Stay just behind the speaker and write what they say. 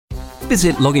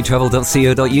Visit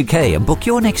loggytravel.co.uk and book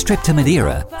your next trip to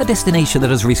Madeira, a destination that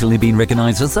has recently been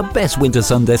recognised as the best winter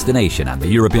sun destination and the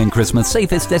European Christmas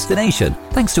safest destination,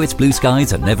 thanks to its blue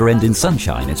skies and never-ending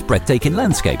sunshine, its breathtaking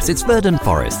landscapes, its verdant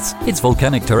forests, its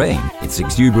volcanic terrain, its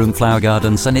exuberant flower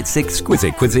gardens and its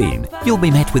exquisite cuisine. You'll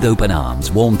be met with open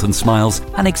arms, warmth and smiles,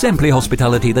 and exemplary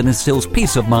hospitality that instills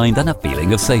peace of mind and a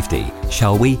feeling of safety.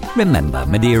 Shall we? Remember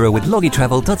Madeira with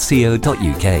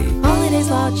loggytravel.co.uk. Holidays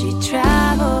Loggy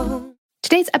Travel.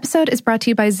 Today's episode is brought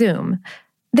to you by Zoom.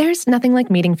 There's nothing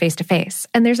like meeting face-to-face,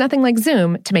 and there's nothing like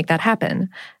Zoom to make that happen.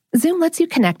 Zoom lets you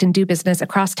connect and do business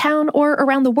across town or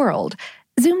around the world.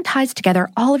 Zoom ties together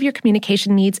all of your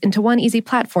communication needs into one easy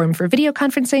platform for video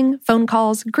conferencing, phone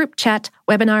calls, group chat,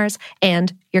 webinars,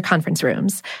 and your conference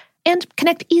rooms. And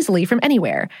connect easily from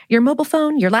anywhere, your mobile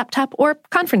phone, your laptop, or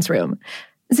conference room.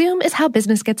 Zoom is how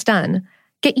business gets done.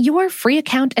 Get your free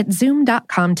account at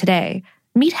Zoom.com today.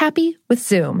 Meet happy with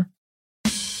Zoom.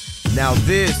 Now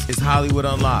this is Hollywood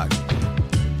Unlocked.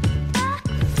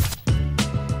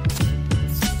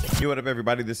 Yo, what up,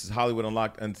 everybody? This is Hollywood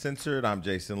Unlocked Uncensored. I'm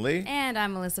Jason Lee. And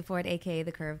I'm Melyssa Ford, a.k.a.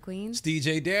 The Curve Queen. It's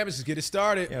DJ Davis. Let's get it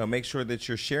started. Make sure that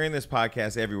you're sharing this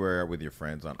podcast everywhere with your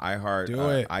friends on iHeart,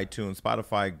 iTunes,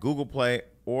 Spotify, Google Play,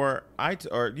 or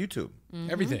YouTube. Mm-hmm.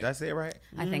 Everything. Did I say it right?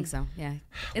 I think so, yeah.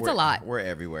 It's a lot. We're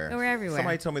everywhere. We're everywhere.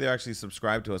 Somebody told me they're actually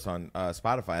subscribed to us on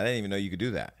Spotify. I didn't even know you could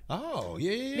do that. Oh,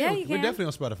 Yeah, you We're can. definitely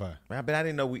on Spotify. But I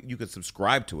didn't know you could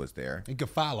subscribe to us there. You can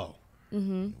follow.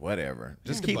 Whatever.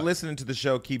 Just keep listening to the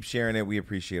show. Keep sharing it. We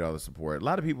appreciate all the support. A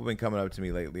lot of people have been coming up to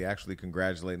me lately, actually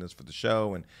congratulating us for the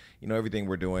show and everything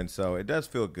we're doing. So it does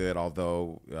feel good,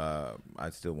 although I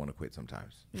still want to quit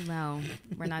sometimes. No,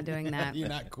 we're not doing that. You're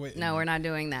not quitting. No, we're not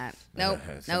doing that. Nope.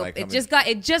 So Nope. like It just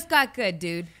got good,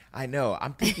 dude. I know.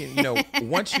 I'm thinking,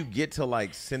 once you get to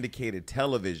like syndicated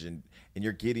television and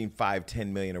you're getting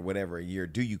 5-10 million or whatever a year,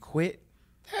 do you quit?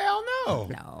 Hell no.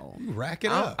 No. You rack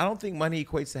it up. I don't think money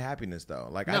equates to happiness, though.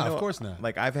 Like, No, I know, of course not.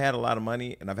 Like, I've had a lot of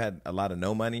money and I've had a lot of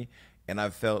no money, and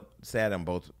I've felt sad on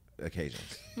both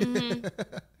occasions.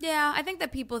 Yeah, I think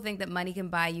that people think that money can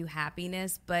buy you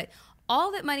happiness, but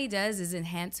all that money does is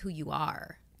enhance who you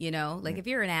are. Like if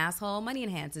you're an asshole, money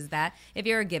enhances that. If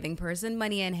you're a giving person,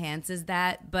 money enhances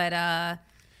that. But, I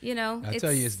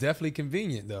tell you, it's definitely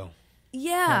convenient, though.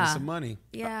 Yeah. Having some money.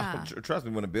 Yeah. Trust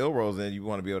me, when a bill rolls in, you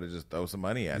want to be able to just throw some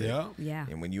money at it. Yeah.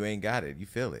 And when you ain't got it, you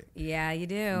feel it. Yeah, you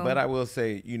do. But I will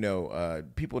say,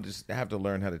 people just have to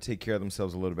learn how to take care of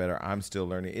themselves a little better. I'm still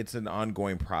learning. It's an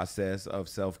ongoing process of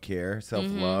self-care.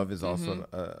 Self-love is also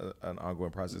an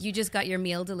ongoing process. You just got your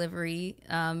meal delivery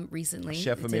recently.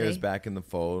 Chef Amir is back in the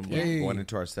fold. We're going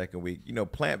into our second week.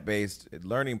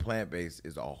 Learning plant-based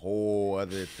is a whole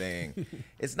other thing.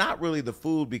 It's not really the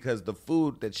food, because the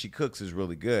food that she cooks is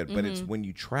really good, but it's when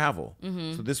you travel.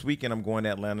 So this weekend I'm going to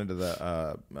Atlanta to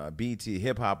the BET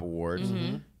Hip Hop Awards.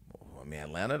 Oh, man,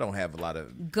 Atlanta don't have a lot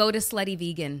of... Go to Slutty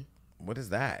Vegan. What is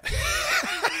that?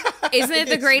 Isn't it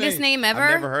the greatest name ever?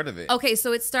 I've never heard of it. Okay,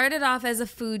 so it started off as a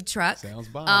food truck. Sounds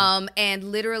bomb. And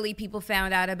literally people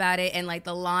found out about it, and like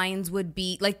the lines would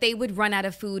be like they would run out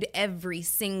of food every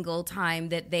single time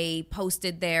that they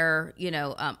posted their,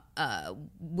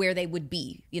 where they would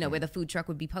be, where the food truck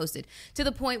would be posted, to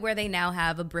the point where they now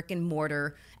have a brick and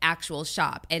mortar actual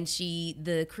shop. And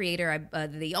the creator,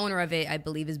 the owner of it, I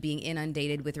believe, is being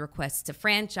inundated with requests to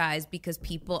franchise because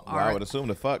people are. Well, I would assume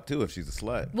to fuck too if she's a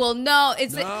slut. Well, no,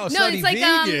 it's Slutty like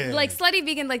Vegan. like Slutty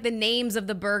Vegan. Like the names of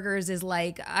the burgers is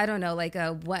like, I don't know, like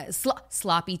a what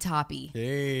sloppy toppy.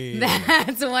 Hey.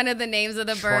 That's one of the names of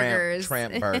the burgers.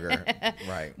 Tramp burger,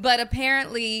 right? But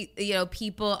apparently,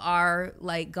 people are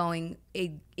like going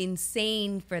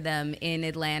insane for them in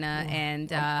Atlanta,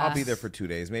 and I'll be there for 2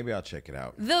 days. Maybe I'll check it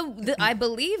out. I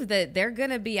believe that they're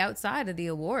gonna be outside of the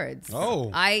awards.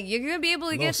 Oh, you're gonna be able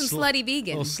to get some slutty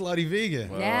vegan. Little slutty vegan.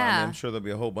 Well, Yeah. I'm sure there'll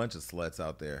be a whole bunch of sluts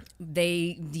out there.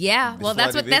 Well,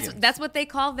 that's slutty vegans. that's what they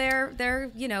call their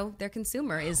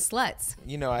consumer is sluts.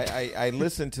 I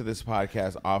listen to this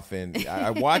podcast often. I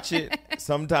watch it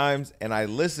sometimes, and I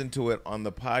listen to it on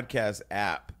the podcast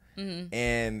app.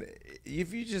 And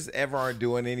if you just ever aren't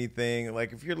doing anything,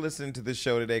 like if you're listening to this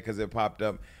show today because it popped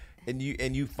up, and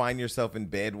you find yourself in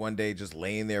bed one day just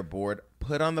laying there bored,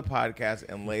 put on the podcast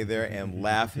and lay there and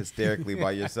laugh hysterically by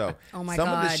yourself. Oh my God.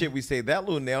 Some of the God. shit we say, that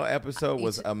Lunel episode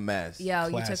was a mess. Yo,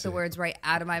 you took the words right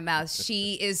out of my mouth.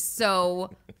 She is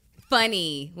so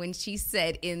funny when she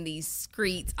said in these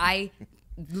streets. I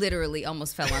literally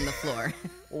almost fell on the floor.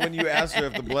 When you asked her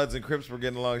if the Bloods and Crips were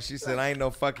getting along, she said, I ain't no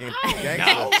fucking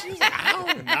gangster. She's like, I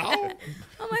don't know.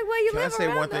 I'm like, well, you Can I live say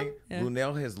around one them. thing? Yeah.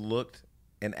 Lunel has looked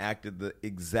and acted the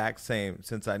exact same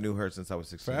since I knew her since I was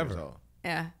 16 years Forever. old.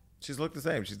 Yeah. She's looked the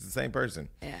same. She's the same person.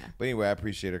 Yeah. But anyway, I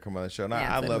appreciate her coming on the show. And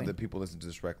I love totally. that people listen to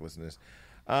this recklessness.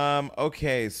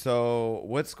 Okay, so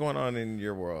what's going on in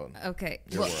your world? Okay.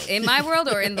 Your world. In my world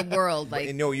or in the world?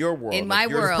 Like No, your world. in like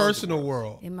my your world. Personal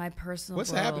world. In my personal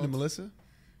What's world. happening, Melyssa?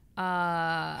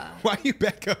 Uh, Why you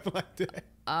back up like that?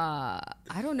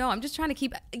 I don't know. I'm just trying to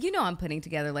keep. I'm putting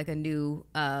together like a new,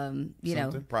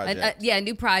 Project. a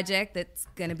new project that's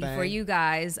gonna be for Bang. you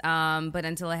guys. But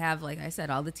until I have, like I said,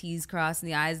 all the T's crossed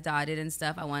and the I's dotted and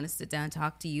stuff, I want to sit down and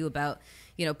talk to you about,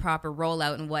 proper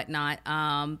rollout and whatnot.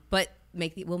 But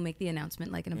we'll make the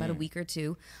announcement like in about a week or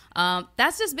two.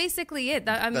 That's just basically it.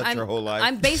 That's your whole life?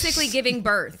 I'm basically giving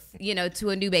birth, to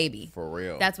a new baby. For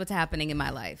real. That's what's happening in my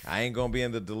life. I ain't gonna be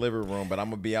in the delivery room, but I'm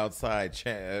gonna be outside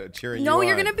cheering you No, on.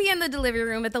 you're gonna be in the delivery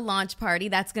room at the launch party.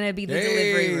 That's gonna be the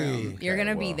Hey. delivery room. You're Okay,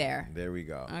 gonna be well, there. There we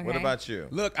go. Okay. What about you?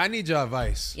 Look, I need your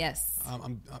advice. Yes.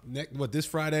 This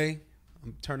Friday,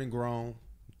 I'm turning grown,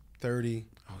 30.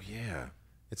 Oh yeah,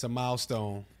 It's a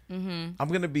milestone. I'm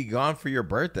gonna be gone for your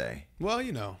birthday. Well,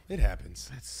 it happens.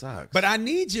 That sucks. But I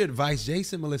need your advice,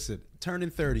 Jason, Melyssa, turning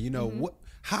 30.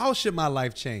 How should my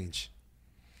life change?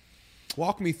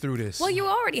 Walk me through this. Well, you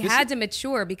already This had is- to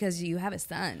mature because you have a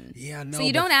son. Yeah, I know, So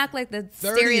you but don't act like the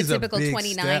 30 is a stereotypical big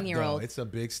 29-year-old. step, though. It's a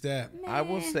big step. I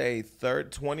will say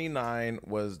 29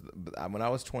 was when I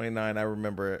was 29. I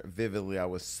remember vividly. I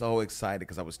was so excited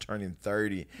because I was turning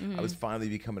 30. I was finally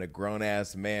becoming a grown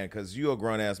ass man. Because you're a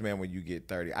grown ass man when you get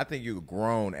 30. I think you're a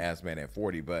grown ass man at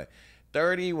 40, but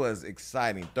 30 was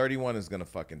exciting. 31 is gonna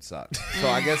fucking suck. So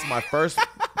I guess my first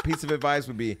piece of advice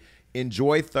would be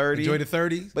enjoy 30. Enjoy the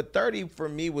 30s. But 30 for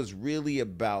me was really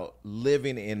about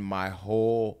living in my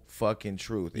whole fucking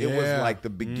truth. It was Yeah. like the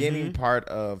beginning part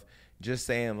of just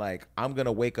saying like, I'm going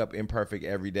to wake up imperfect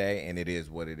every day and it is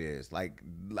what it is. Like,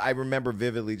 I remember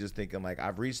vividly just thinking like,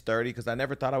 I've reached 30 because I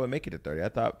never thought I would make it to 30. I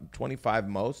thought 25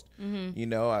 most,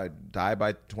 I die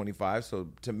by 25. So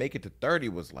to make it to 30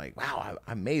 was like, wow,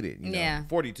 I made it. Yeah.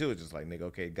 42 is just like, nigga,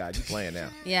 okay, God, you playing now.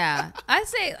 Yeah. I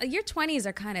say your 20s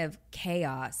are kind of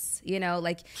chaos,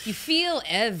 like you feel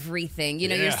everything,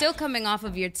 you're Yeah. still coming off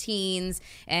of your teens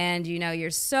and,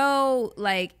 you're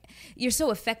so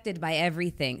affected by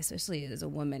everything, especially as a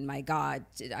woman. My God,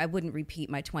 I wouldn't repeat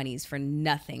my 20s for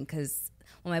nothing because,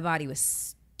 my body was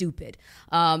stupid.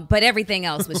 But everything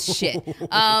else was shit.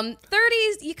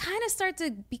 30s, you kind of start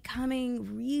to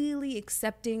becoming really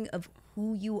accepting of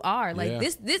who you are. Like Yeah.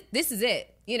 this is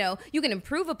it. You can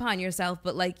improve upon yourself,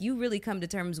 but like you really come to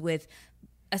terms with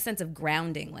a sense of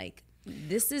grounding. Like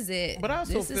this is it. But I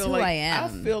also this feel is who like I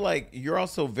am. I feel like you're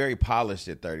also very polished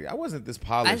at 30. I wasn't this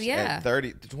polished yeah. at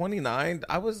 30. 29,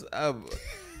 I was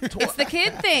It's the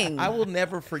kid thing. I will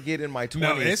never forget in my 20s.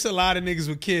 No, it's a lot of niggas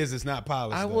with kids that's not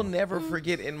polished. I will never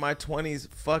forget in my 20s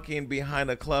fucking behind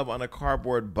a club on a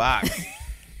cardboard box.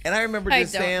 And I remember I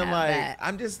just don't saying have like, that.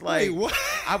 I'm just like, Wait, what?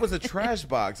 I was a trash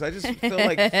box. I just feel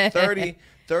like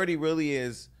 30 really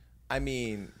is,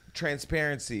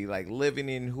 transparency, like living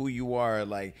in who you are,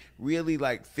 like really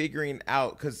like figuring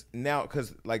out, because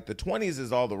like the 20s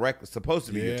is all the reckless, supposed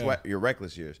to be your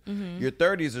reckless years. Your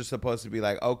 30s are supposed to be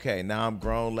like, okay, now I'm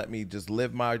grown, let me just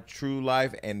live my true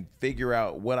life and figure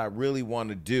out what I really want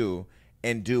to do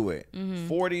and do it.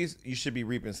 40s, you should be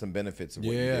reaping some benefits of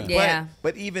what you Yeah. did. Yeah.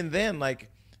 But even then, like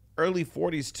early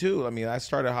 40s too, I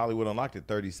started Hollywood Unlocked at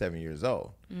 37 years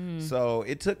old. So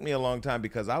it took me a long time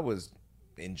because I was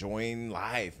enjoying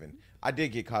life, and I did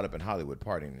get caught up in Hollywood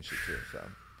partying and shit too. So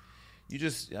you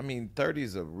just,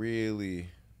 30s are really.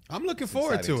 I'm looking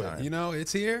forward to exciting it. time.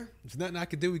 It's here. There's nothing I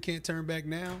can do. We can't turn back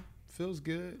now. Feels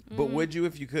good. But would you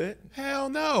if you could? Hell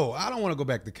no. I don't want to go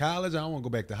back to college. I don't want to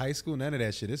go back to high school. None of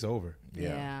that shit. It's over.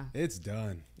 Yeah. It's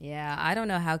done. Yeah, I don't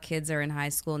know how kids are in high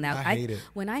school now. I hate it.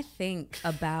 When I think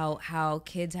about how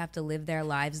kids have to live their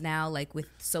lives now, like with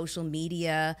social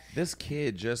media. This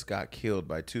kid just got killed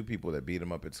by two people that beat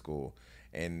him up at school.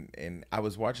 And I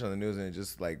was watching on the news and it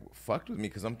just like fucked with me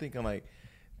because I'm thinking like,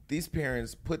 these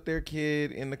parents put their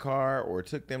kid in the car or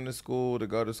took them to school to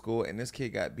go to school, and this kid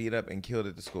got beat up and killed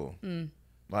at the school.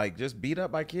 Like just beat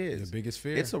up by kids. The biggest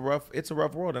fear. It's a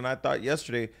rough world. And I thought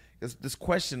yesterday, this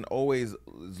question always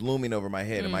is looming over my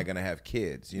head. Am I going to have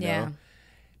kids? You Yeah. know,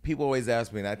 people always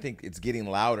ask me, and I think it's getting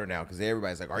louder now because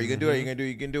everybody's like, "Are you going to do it? Are you going to do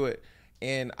it? You can do it."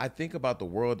 And I think about the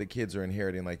world that kids are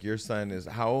inheriting. Like your son is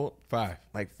how old? 5.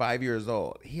 Like 5 years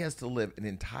old. He has to live an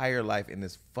entire life in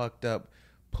this fucked up,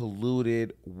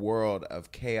 polluted world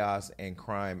of chaos and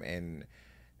crime, and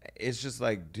it's just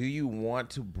like, do you want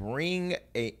to bring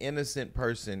a innocent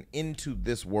person into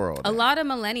this world? A lot of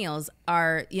millennials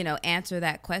are, answer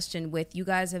that question with, you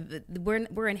guys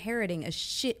we're inheriting a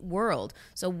shit world.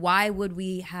 So why would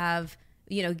we have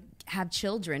have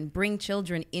children, bring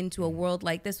children into a world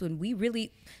like this when we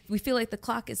feel like the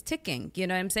clock is ticking. You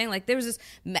know what I'm saying? Like there's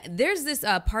this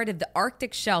part of the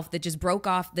Arctic shelf that just broke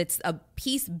off. That's a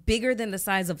piece bigger than the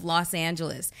size of Los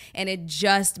Angeles, and it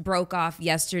just broke off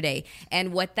yesterday.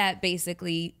 And what that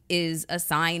basically is a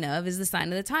sign of is the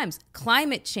sign of the times.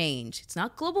 Climate change. It's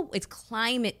not global, it's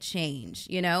climate change,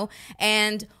 you know?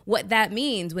 And what that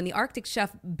means when the Arctic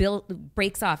shelf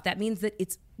breaks off, that means that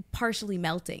it's partially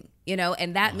melting, you know,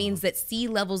 and that means that sea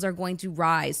levels are going to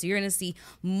rise. So you're going to see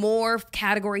more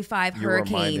Category 5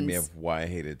 hurricanes. You reminded me of why I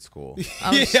hated school.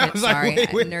 Oh, shit, I was sorry.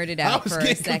 like, wait, I nerded out for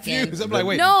a second. Confused. I'm like,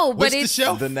 wait, no, but what's it's the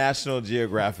shelf? The National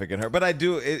Geographic and her. But I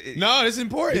do. No, it's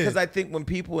important. Because I think when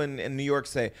people in New York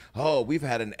say, oh, we've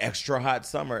had an extra hot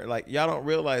summer, like y'all don't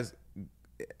realize,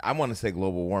 I want to say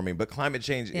global warming, but climate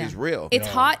change is real. It's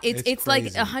hot. It's like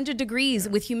crazy. 100 degrees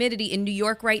with humidity in New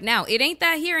York right now. It ain't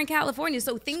that here in California.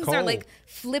 So things are like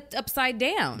flipped upside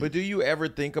down. But do you ever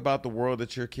think about the world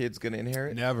that your kid's going to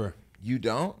inherit? Never. You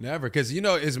don't? Never. Because, you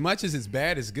know, as much as it's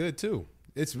bad, it's good, too.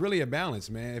 It's really a balance,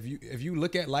 man. If you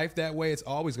look at life that way, it's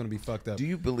always going to be fucked up. Do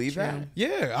you believe that?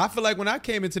 Yeah, I feel like when I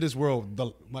came into this world,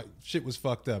 my shit was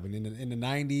fucked up. And in the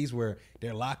 90s, where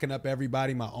they're locking up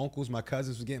everybody, my uncles, my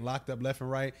cousins was getting locked up left and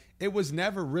right. It was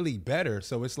never really better.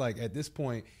 So it's like at this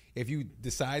point, if you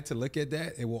decide to look at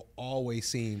that, it will always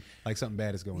seem like something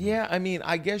bad is going on. Yeah, I mean,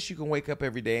 I guess you can wake up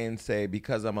every day and say,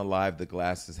 because I'm alive, the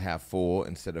glass is half full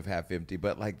instead of half empty.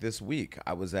 But like this week,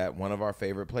 I was at one of our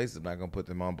favorite places. I'm not going to put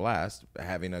them on blast,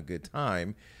 having a good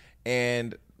time.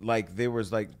 And like they were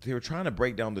trying to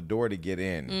break down the door to get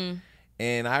in.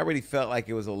 And I already felt like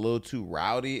it was a little too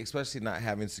rowdy, especially not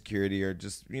having security or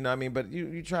just, you know what I mean? But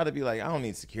you try to be like, I don't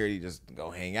need security, just go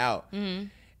hang out.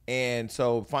 And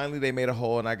so finally they made a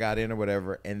hole and I got in or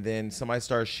whatever. And then somebody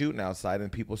started shooting outside and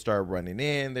people started running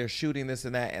in. They're shooting this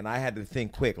and that. And I had to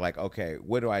think quick, like, okay,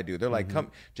 what do I do? They're like,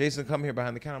 come, Jason, come here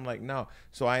behind the counter. I'm like, no.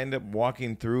 So I ended up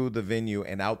walking through the venue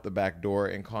and out the back door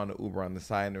and calling an Uber on the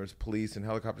side. And there was police and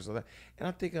helicopters and all that. And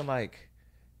I'm thinking like,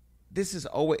 this is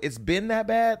always, it's been that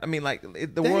bad? I mean, like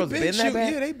the world's been that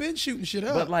bad? Yeah, they've been shooting shit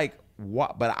up. But like,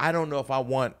 what? But I don't know if I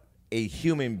want a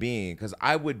human being, because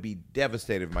I would be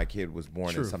devastated if my kid was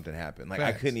born and something happened. Like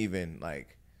Facts. I couldn't even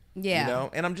like, Yeah. you know.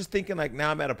 And I'm just thinking like now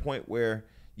I'm at a point where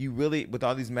you really, with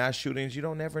all these mass shootings, you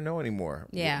don't never know anymore.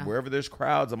 Yeah. Wherever there's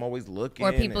crowds, I'm always looking.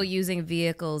 Or people using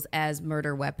vehicles as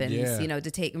murder weapons, Yeah. you know,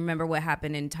 to take. Remember what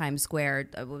happened in Times Square?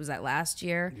 What was that, last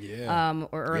year? Yeah.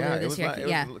 Or earlier this year? It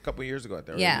was a couple of years ago.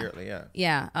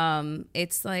 Yeah.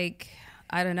 It's like,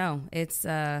 I don't know. It's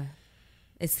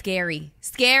scary.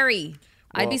 Scary.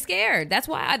 I'd be scared. That's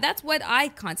what I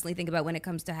constantly think about when it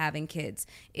comes to having kids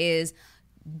is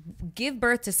give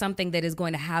birth to something that is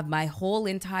going to have my whole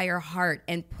entire heart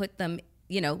and put them,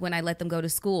 you know, when I let them go to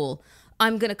school,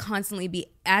 I'm going to constantly be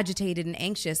agitated and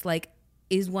anxious. Like,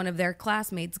 is one of their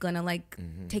classmates going to like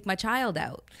take my child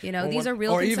out? You know, these are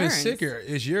real concerns. Or even sicker,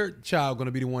 is your child going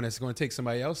to be the one that's going to take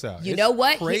somebody else out? You know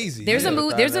what? Crazy. There's a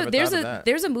movie. that.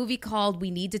 There's a movie called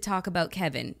We Need to Talk About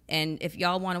Kevin. And if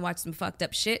y'all want to watch some fucked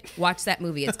up shit, watch that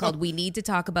movie. It's called We Need to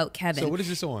Talk About Kevin. So what is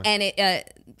this on? And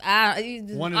it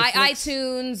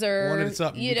iTunes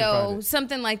or you know,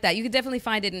 something like that. You could definitely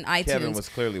find it in iTunes. Kevin was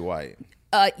clearly white.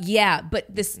 Yeah,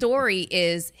 but the story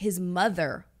is his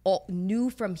mother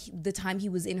knew from the time he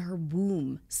was in her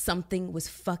womb something was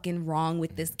fucking wrong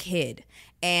with this kid.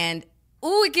 And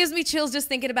ooh, it gives me chills just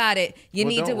thinking about it. You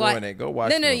need to watch it. Go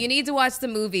watch No, you need to watch the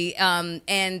movie.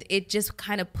 And it just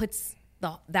kind of puts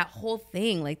that whole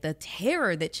thing, like the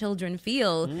terror that children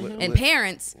feel and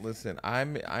parents. Listen,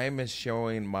 I'm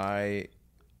showing my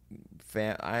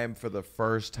fan. I am for the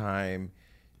first time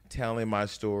telling my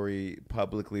story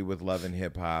publicly with Love and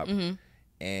Hip Hop.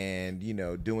 And, you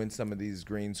know, doing some of these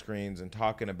green screens and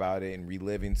talking about it and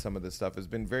reliving some of the stuff has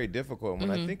been very difficult. And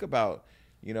when I think about,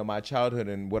 you know, my childhood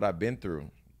and what I've been through,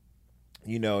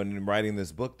 you know, and in writing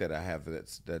this book that I have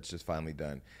that's just finally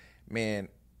done, man,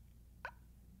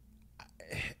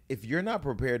 if you're not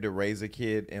prepared to raise a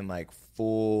kid in like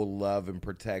full love and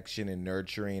protection and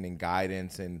nurturing and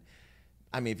guidance, and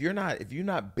I mean, if you're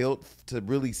not built to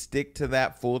really stick to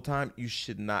that full time, you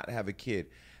should not have a kid.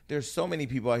 There's so many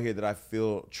people out here that I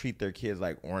feel treat their kids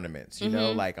like ornaments, you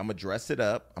know, like I'm gonna dress it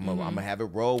up. I'm gonna have it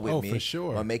roll with me. For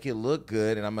sure. I'm gonna make it look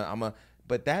good. And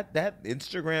but that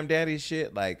Instagram daddy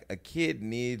shit, like a kid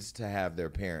needs to have their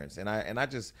parents. And I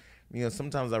just, you know,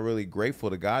 sometimes I'm really grateful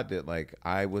to God that like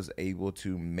I was able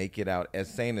to make it out as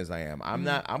sane as I am.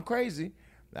 I'm crazy.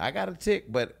 I got a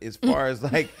tick, but as far as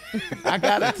like, I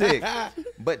got a tick.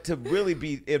 But to really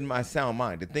be in my sound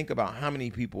mind, to think about how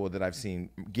many people that I've seen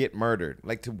get murdered,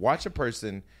 like to watch a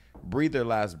person breathe their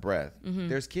last breath.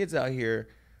 There's kids out here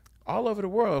all over the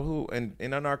world who and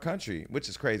in our country, which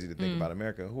is crazy to think about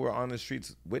America, who are on the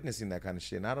streets witnessing that kind of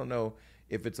shit. And I don't know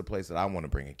if it's a place that I want to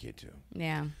bring a kid to.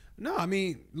 Yeah. No, I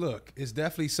mean, look, it's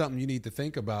definitely something you need to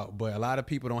think about, but a lot of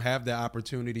people don't have the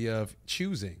opportunity of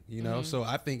choosing, you know? So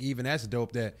I think even that's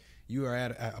dope that you are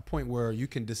at a point where you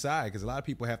can decide, because a lot of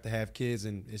people have to have kids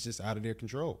and it's just out of their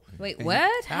control. Wait, And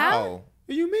what? How? What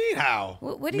do you mean, how?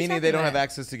 What are you Meaning talking they don't about? have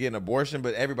access to get an abortion,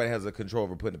 but everybody has a control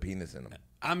over putting a penis in them.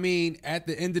 I mean, at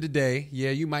the end of the day,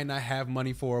 yeah, you might not have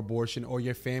money for abortion or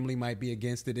your family might be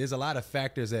against it. There's a lot of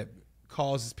factors that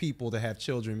causes people to have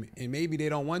children, and maybe they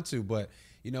don't want to, but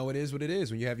you know, it is what it is.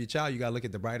 When you have your child, you got to look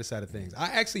at the brighter side of things. I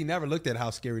actually never looked at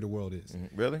how scary the world is.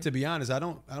 Really? To be honest, I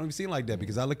don't even see it like that,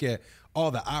 because I look at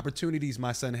all the opportunities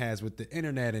my son has with the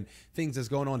internet and things that's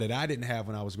going on that I didn't have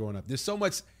when I was growing up. There's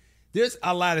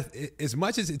a lot of, as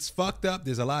much as it's fucked up,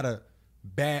 there's a lot of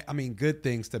good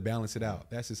things to balance it out.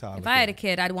 That's just how I look If I had at a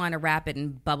kid, I'd want to wrap it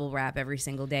in bubble wrap every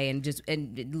single day and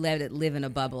let it live in a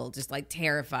bubble, just like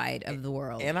terrified of the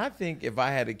world. And I think if I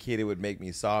had a kid, it would make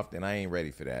me soft, and I ain't ready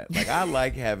for that. Like, I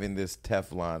like having this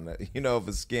Teflon, of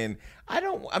a skin.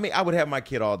 I would have my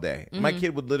kid all day. My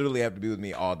kid would literally have to be with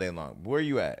me all day long. Where are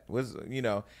you at?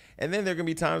 And then there are going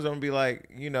to be times where I'm going to be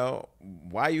like,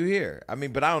 why are you here?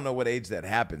 But I don't know what age that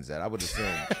happens at. I would assume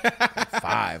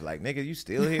 5. Like, nigga, you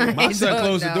still here? My son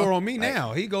closed the know. door on me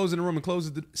now. He goes in the room and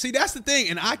closes the. See, that's the thing.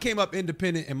 And I came up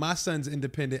independent, and my son's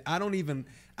independent. I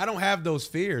don't have those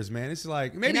fears, man. It's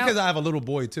like maybe because I have a little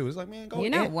boy too. It's like, man, go. You're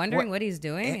not wondering what he's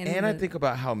doing. And I think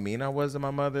about how mean I was to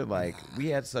my mother. Like, we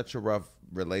had such a rough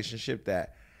relationship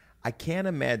that I can't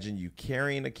imagine you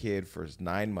carrying a kid for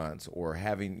 9 months, or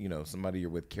having, somebody you're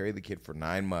with carry the kid for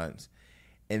 9 months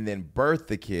and then birth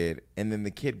the kid, and then the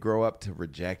kid grow up to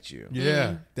reject you.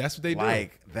 Yeah, that's what they do.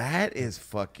 Like, that is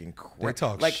fucking crazy. They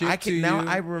talk like, shit to now you.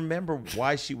 I remember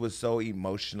why she was so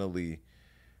emotionally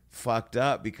fucked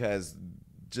up, because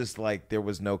just like there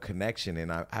was no connection,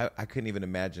 and I couldn't even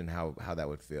imagine how that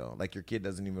would feel. Like, your kid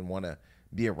doesn't even want to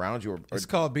be around you, or It's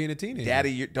called being a teenager.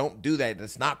 Daddy, don't do that.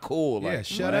 That's not cool. Yeah, Like,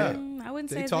 shut up. I wouldn't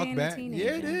They say it's talk being back. a teenager.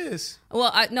 Yeah, it is.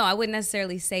 Well, I wouldn't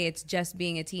necessarily say it's just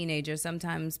being a teenager.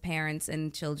 Sometimes parents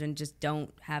and children just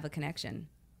don't have a connection.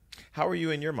 How are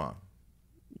you and your mom?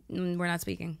 We're not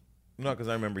speaking. No, because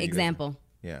I remember you guys- Example.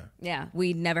 Yeah. Yeah,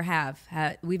 we never have.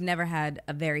 We've never had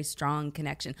a very strong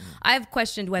connection. I've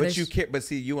questioned whether But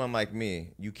see, you, unlike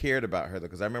me, you cared about her though,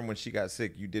 because I remember when she got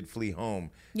sick, you did flee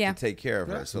home Yeah. to take care of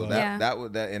her. That's So love.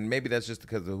 Yeah. and maybe that's just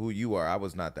because of who you are. I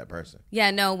was not that person. Yeah,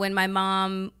 no, when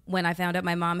I found out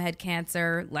my mom had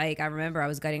cancer, like, I remember I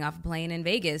was getting off a plane in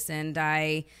Vegas, and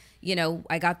I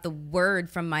got the word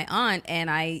from my aunt, and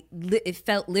it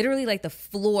felt literally like the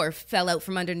floor fell out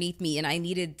from underneath me, and I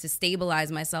needed to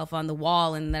stabilize myself on the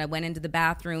wall. And then I went into the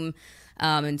bathroom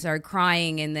and started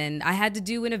crying, and then I had to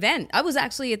do an event. I was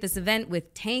actually at this event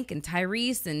with Tank and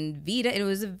Tyrese and Vita, and it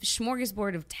was a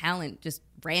smorgasbord of talent just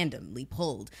randomly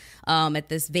pulled at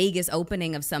this Vegas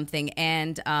opening of something.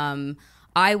 And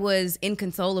I was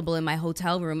inconsolable in my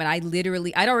hotel room, and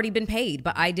I'd already been paid,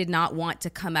 but I did not want to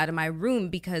come out of my room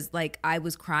because, like, I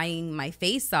was crying my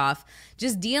face off,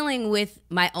 just dealing with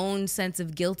my own sense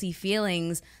of guilty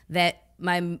feelings that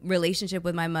my relationship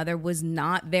with my mother was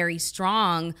not very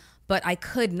strong, but I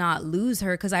could not lose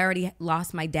her because I already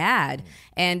lost my dad.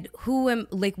 And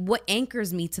what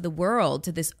anchors me to the world,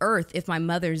 to this earth, if my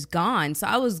mother's gone? So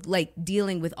I was like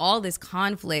dealing with all this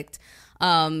conflict.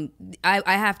 I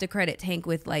have to credit Tank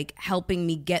with like helping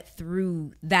me get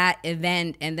through that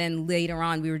event. And then later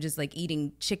on, we were just like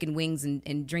eating chicken wings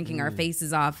and drinking our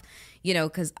faces off,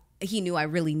 because he knew I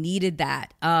really needed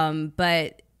that.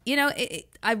 But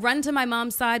I run to my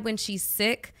mom's side when she's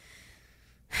sick.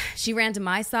 She ran to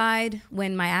my side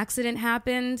when my accident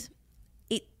happened.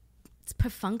 It's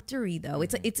perfunctory though.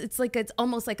 It's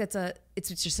almost like it's what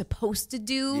you're supposed to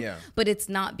do, Yeah. but it's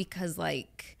not because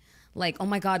like, oh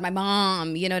my God, my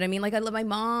mom, you know what I mean? Like, I love my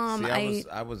mom. See,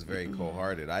 I was very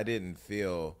cold-hearted. I didn't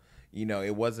feel,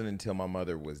 it wasn't until my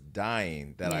mother was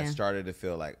dying that I Yeah. started to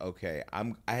feel like, okay,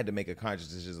 I had to make a conscious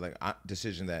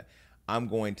decision that I'm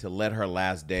going to let her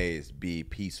last days be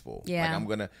peaceful. Yeah.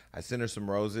 Like, I sent her some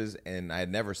roses, and I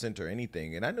had never sent her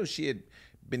anything. And I knew she had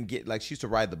been she used to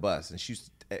ride the bus, and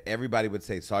everybody would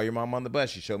say, saw your mom on the bus.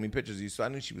 She showed me pictures of you. So I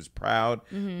knew she was proud.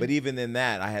 Mm-hmm. But even in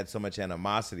that, I had so much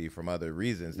animosity from other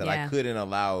reasons that Yeah. I couldn't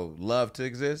allow love to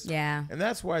exist. Yeah. And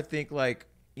that's where I think, like,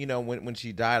 when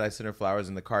she died, I sent her flowers,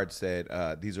 and the card said,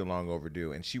 these are long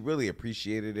overdue. And she really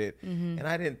appreciated it. Mm-hmm. And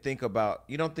I didn't think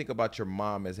you don't think about your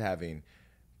mom as having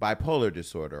bipolar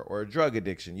disorder or a drug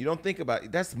addiction. You don't think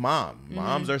about, that's mom. Mm-hmm.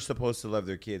 Moms are supposed to love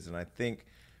their kids. And I think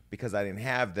because I didn't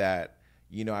have that,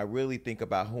 I really think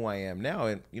about who I am now.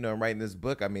 And, I'm writing this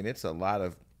book. I mean, it's a lot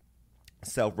of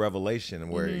self-revelation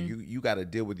where you got to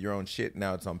deal with your own shit.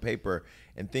 Now it's on paper,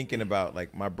 and thinking about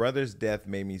like my brother's death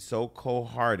made me so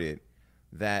cold-hearted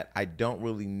that I don't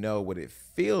really know what it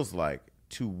feels like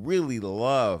to really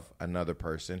love another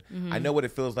person. I know what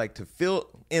it feels like to feel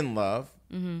in love,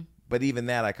 but even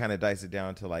that I kind of dice it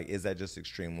down to like, is that just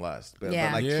extreme lust? But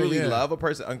like truly love a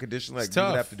person unconditionally, like you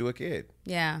would have to do a kid.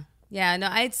 Yeah, no,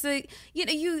 I'd say,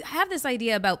 you have this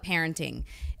idea about parenting.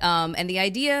 And the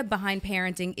idea behind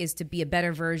parenting is to be a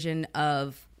better version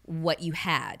of what you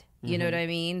had. You know what I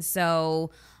mean?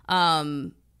 So,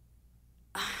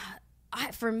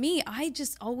 for me, I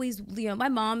just always, my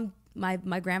mom,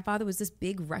 my grandfather was this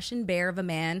big Russian bear of a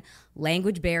man,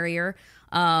 language barrier,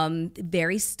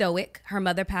 very stoic. Her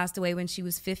mother passed away when she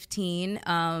was 15.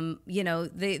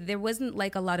 There wasn't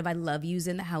like a lot of I love yous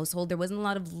in the household. There wasn't a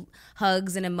lot of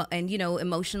hugs and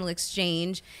emotional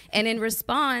exchange. And in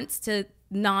response to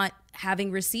not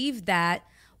having received that,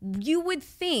 you would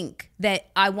think that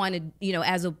I wanted,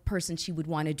 as a person, she would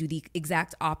want to do the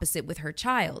exact opposite with her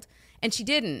child. And she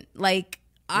didn't.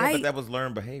 But that was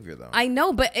learned behavior, though. I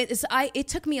know, but it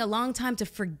took me a long time to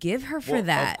forgive her for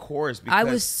that. Of course, I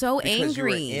was so angry. Because you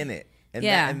were in it,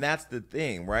 and that's the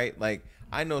thing, right? Like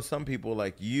I know some people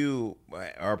like you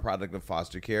are a product of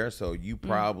foster care, so you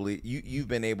probably you've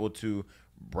been able to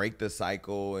break the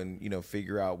cycle and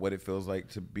figure out what it feels like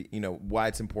to be, why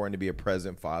it's important to be a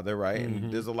present father, right? And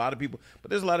there's a lot of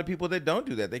people that don't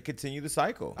do that. They continue the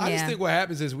cycle. I just think what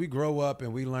happens is we grow up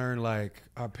and we learn like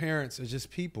our parents are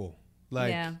just people.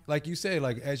 Like you say,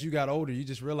 like as you got older, you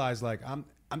just realize like I'm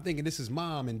thinking this is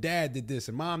mom and dad did this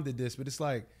and mom did this, but it's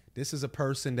like this is a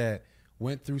person that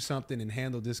went through something and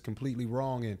handled this completely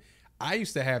wrong. And I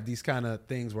used to have these kind of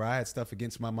things where I had stuff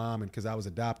against my mom and because I was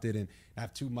adopted and I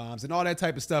have two moms and all that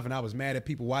type of stuff. And I was mad at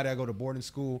people. Why did I go to boarding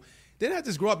school? Then I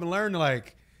just grew up and learned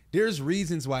like there's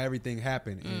reasons why everything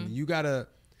happened. And you got to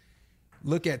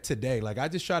look at today. Like I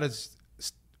just try to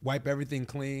wipe everything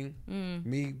clean.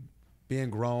 Me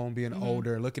being grown, being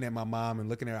older, looking at my mom and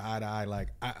looking at her eye to eye, like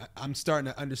I'm starting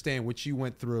to understand what you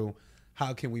went through.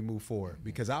 How can we move forward?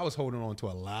 Because I was holding on to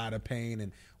a lot of pain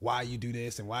and why you do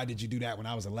this and why did you do that when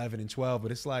I was 11 and 12?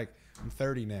 But it's like I'm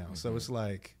 30 now. So it's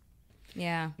like.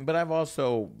 Yeah. But I've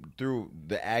also, through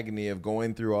the agony of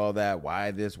going through all that,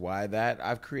 why this, why that,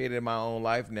 I've created my own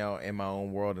life now in my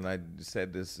own world. And I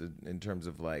said this in terms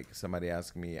of like somebody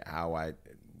asking me how I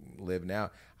live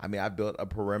now. I mean, I built a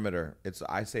perimeter.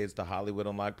 I say it's the Hollywood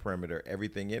Unlocked perimeter.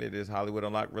 Everything in it is Hollywood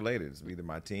Unlocked related. It's either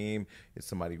my team, it's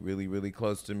somebody really, really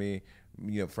close to me,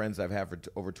 friends I've had for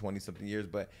over 20 something years.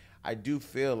 But I do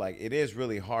feel like it is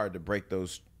really hard to break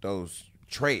those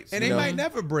traits. And they might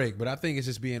never break, but I think it's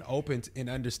just being open and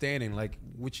understanding. Like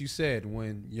what you said,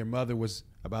 when your mother was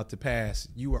about to pass,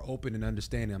 you were open and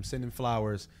understanding. I'm sending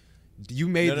flowers. You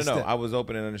made no. I was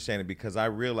open and understanding because I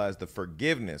realized the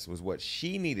forgiveness was what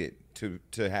she needed to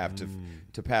have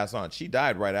to pass on. She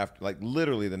died right after, like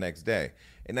literally the next day,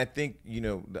 and I think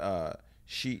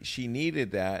she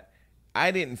needed that. I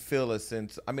didn't feel a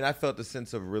sense. I mean, I felt a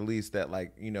sense of release that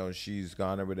like she's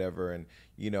gone or whatever, and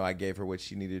I gave her what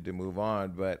she needed to move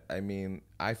on. But I mean,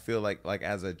 I feel like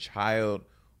as a child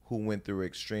who went through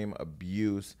extreme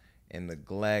abuse and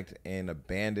neglect and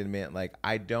abandonment, like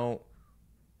I don't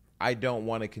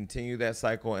want to continue that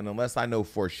cycle. And unless I know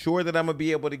for sure that I'm going to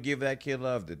be able to give that kid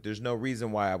love, that there's no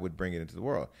reason why I would bring it into the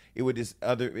world. It would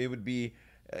be,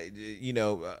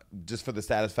 just for the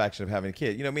satisfaction of having a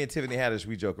kid. Me and Tiffany Haddish,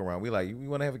 we joke around. We like, you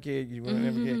want to have a kid? You want to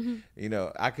have a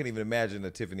kid? I couldn't even imagine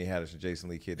a Tiffany Haddish and Jason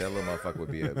Lee kid. That little motherfucker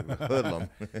would be a hoodlum.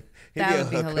 That would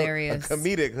be hilarious. A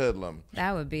comedic hoodlum.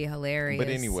 That would be hilarious. But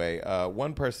anyway,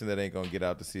 one person that ain't going to get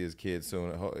out to see his kid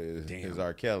soon is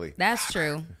R. Kelly. That's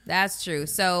true.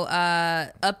 So,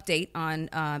 update on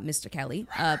Mr. Kelly.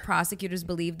 Prosecutors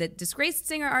believe that disgraced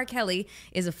singer R. Kelly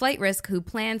is a flight risk who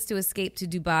plans to escape to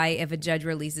Dubai if a judge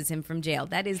releases him from jail.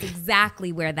 That is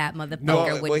exactly where that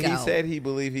motherfucker would go. He said he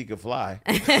believed he could fly.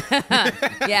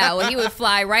 Yeah, well, he would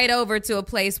fly right over to a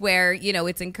place where,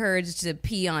 it's encouraged to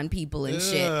pee on people and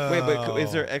shit. Wait, but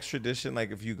is there extradition? Like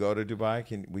if you go to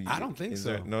Dubai, I don't think is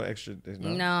so. There no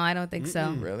extradition? No, I don't think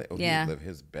so. Really? Oh, yeah. He would live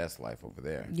his best life over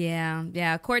there.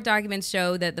 Yeah. Court documents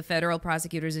show that the federal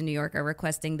prosecutors in New York are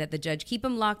requesting that the judge keep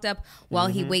him locked up while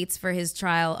he waits for his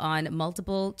trial on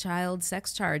multiple child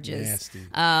sex charges.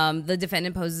 Nasty. The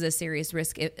defendant poses a serious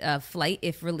risk of flight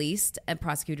if released,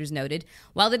 prosecutors noted.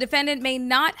 While the defendant may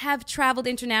not have traveled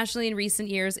internationally in recent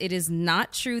years, it is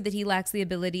not true that he lacks the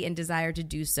ability and desire to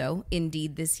do so.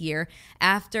 Indeed, this year,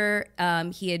 after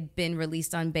he had been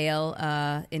released on bail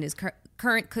in his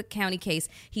current Cook County case,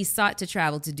 he sought to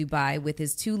travel to Dubai with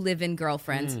his 2 live-in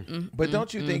girlfriends. But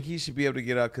don't you think he should be able to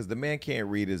get out? Because the man can't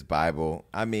read his Bible.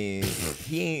 I mean,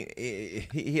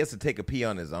 he has to take a pee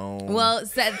on his own. Well,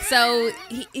 so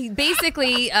he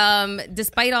basically,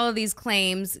 despite all of these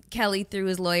claims, Kelly, through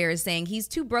his lawyer, is saying he's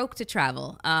too broke to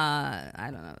travel. I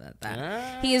don't know about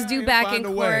that. He is due back in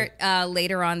court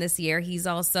later on this year. He's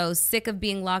also sick of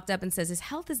being locked up and says his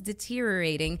health is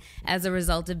deteriorating as a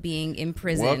result of being in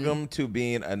prison. Welcome to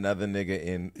being another nigga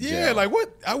in jail. Yeah, like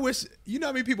what? I wish, you know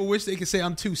how many people wish they could say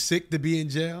I'm too sick to be in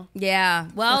jail? Yeah.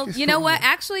 Well, you know wrong what? with-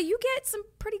 Actually, you get some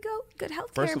pretty good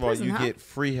health care. First of all, you get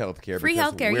free health care. Free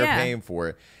because healthcare, we're yeah. paying for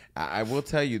it. I will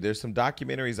tell you, there's some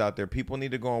documentaries out there. People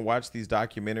need to go and watch these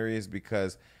documentaries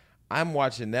because I'm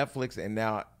watching Netflix and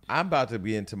now I'm about to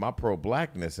be into my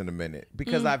pro-blackness in a minute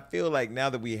because I feel like now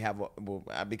that we have,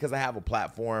 because I have a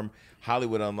platform,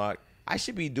 Hollywood Unlocked, I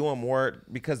should be doing more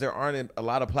because there aren't a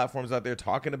lot of platforms out there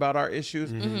talking about our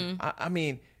issues. I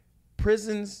mean,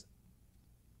 prisons,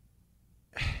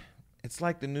 it's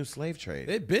like the new slave trade.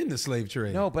 They've been the slave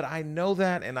trade. No, but I know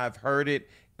that and I've heard it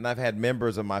and I've had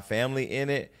members of my family in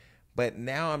it. But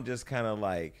now I'm just kind of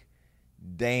like,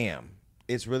 damn,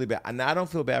 it's really bad. And I don't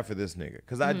feel bad for this nigga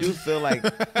because I do feel like,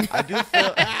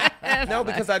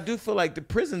 because I do feel like the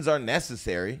prisons are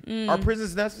necessary. Are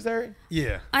prisons necessary?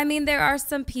 Yeah. I mean, there are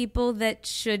some people that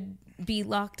should be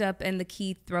locked up and the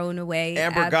key thrown away.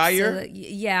 Amber Geyer?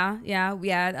 Yeah.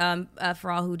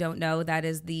 For all who don't know, that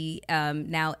is the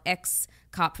now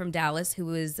ex-cop from Dallas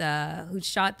who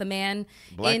shot the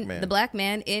black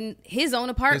man in his own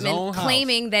apartment, His own house.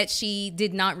 claiming that she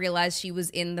did not realize she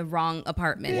was in the wrong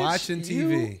apartment. Watching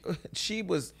TV. She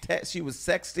was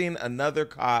sexting another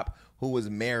cop who was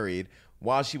married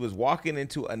while she was walking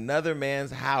into another man's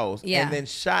house and then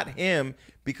shot him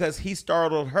because he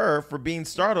startled her for being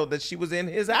startled that she was in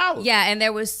his house. Yeah, and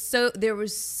there was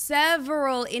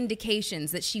several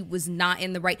indications that she was not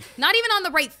in the right, not even on the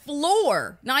right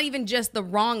floor, not even just the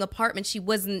wrong apartment. She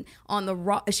wasn't on the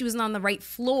right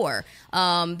floor.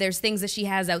 There's things that she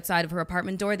has outside of her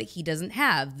apartment door that he doesn't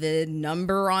have. The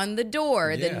number on the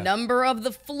door, the number of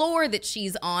the floor that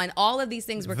she's on. All of these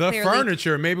things were The clearly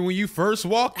furniture, maybe when you first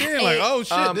walked in, like, oh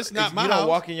shit, this is not my you house. don't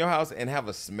walk in your house and have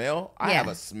a smell. I Yeah. have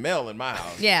a smell in my house.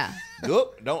 Yeah.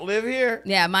 Nope, don't live here.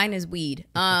 Yeah, mine is weed.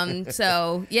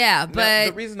 So yeah, Now, but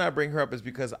the reason I bring her up is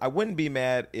because I wouldn't be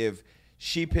mad if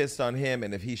she pissed on him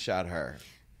and if he shot her.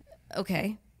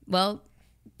 okay. Well,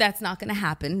 that's not going to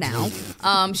happen now.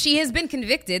 She has been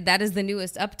convicted. That is the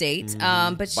newest update.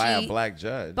 But By a black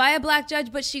judge. By a black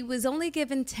judge, but she was only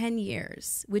given 10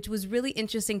 years, which was really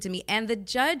interesting to me. And the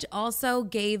judge also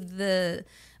gave the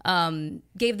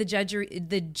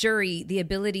jury the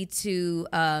ability to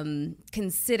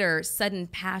consider sudden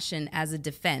passion as a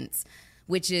defense,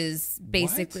 which is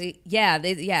basically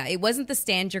it wasn't the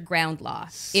stand your ground law.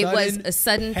 It was a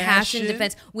sudden passion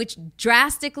defense, which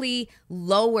drastically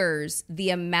lowers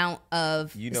the amount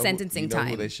of sentencing time.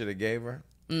 Who they should have gave her?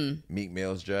 Meek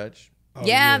Mill's judge.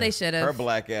 They should have. Her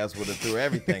black ass would have threw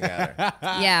everything at her.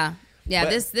 Yeah,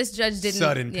 But- this judge didn't.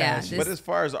 Sudden yeah, passion. But as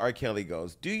far as R. Kelly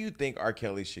goes, do you think R.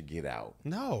 Kelly should get out?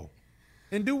 No.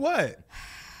 And do what?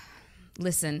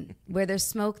 listen, where there's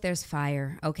smoke, there's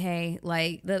fire. Okay,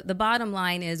 like the bottom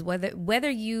line is whether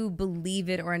you believe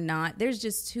it or not, there's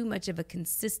just too much of a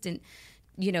consistent,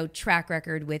 track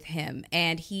record with him,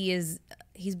 and he's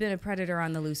been a predator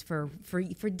on the loose for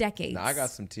decades. Now I got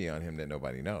some tea on him that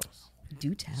nobody knows.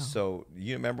 Do tell. So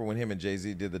you remember when him and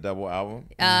Jay-Z did the double album?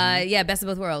 Yeah, Best of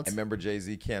Both Worlds. And remember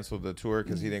Jay-Z canceled the tour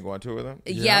because he didn't go on tour with them?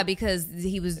 Yeah, because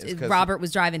Robert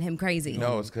was driving him crazy.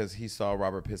 No, it's because he saw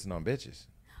Robert pissing on bitches.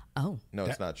 Oh. No,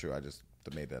 it's not true. I just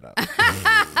made that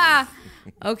up.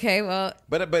 Okay, well,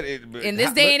 but in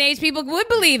this day and age, people would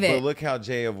believe it. But look how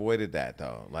Jay avoided that,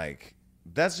 though. Like,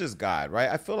 that's just God, right?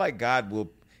 I feel like God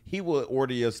will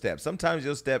order your steps. Sometimes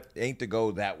your step ain't to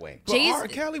go that way. But R.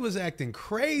 Kelly was acting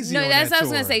crazy. No, on that's that what I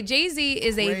was gonna tour. say. Jay-Z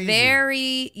is Crazy. a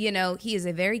very, he is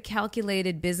a very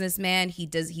calculated businessman. He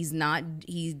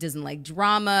doesn't like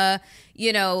drama.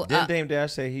 Didn't Dame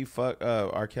Dash say he fucked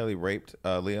R. Kelly raped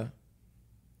Leah?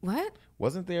 What?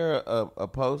 Wasn't there a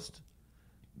post?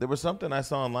 There was something I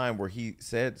saw online where he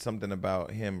said something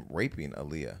about him raping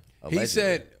Aaliyah. Allegedly. He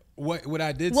said what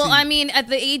I did. Well, see, I mean, at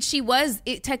the age she was,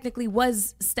 it technically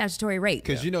was statutory rape.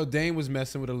 because Dame was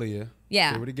messing with Aaliyah.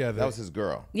 Yeah. They were together. That was his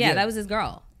girl. Yeah, that was his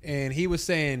girl. And he was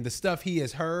saying the stuff he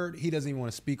has heard, he doesn't even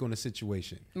want to speak on the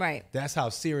situation. Right. That's how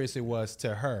serious it was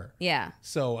to her. Yeah.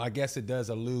 So I guess it does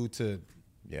allude to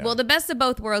Yeah. Well, the Best of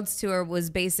Both Worlds tour was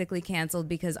basically canceled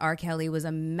because R. Kelly was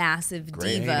a massive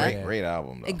diva. Great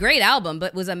album, though. A great album,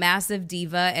 but was a massive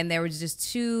diva, and there was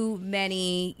just too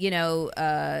many,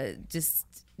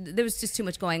 there was just too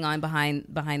much going on behind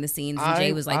the scenes. And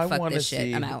Jay was like, fuck this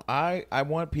shit, I'm out. I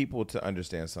want people to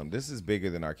understand something. This is bigger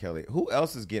than R. Kelly. Who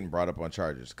else is getting brought up on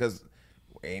charges? Because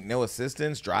ain't no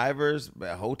assistants, drivers,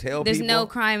 hotel There's people. no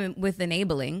crime with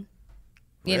enabling.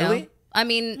 You Really? know? I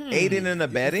mean, aiding and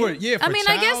abetting? For I mean,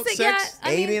 I guess that, sex? yeah. I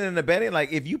mean, Aiding and abetting?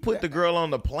 Like, if you put the girl on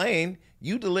the plane,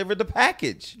 you delivered the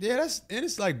package. Yeah,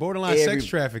 it's like borderline sex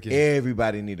trafficking.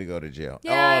 Everybody need to go to jail.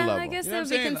 yeah, All of I them. guess You that know what would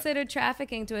be I'm saying? considered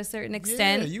trafficking to a certain Yeah,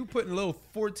 extent. you putting a little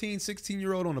 14,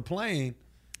 16-year-old on a plane.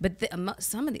 But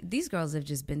some of these girls have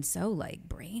just been so like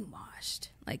brainwashed.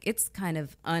 Like it's kind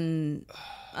of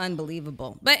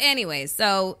unbelievable. But anyway,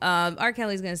 so R.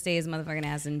 Kelly's gonna stay his motherfucking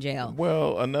ass in jail.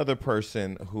 Well, another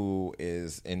person who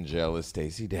is in jail is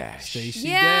Stacey Dash. Stacey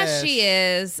Yeah, Dash. she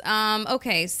is.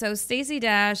 Okay, so Stacey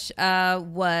Dash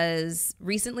was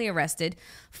recently arrested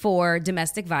for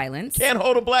domestic violence. Can't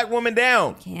hold a black woman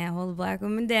down. Can't hold a black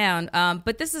woman down.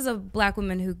 But this is a black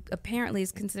woman who apparently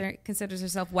considers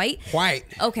herself white. White.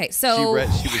 Okay, so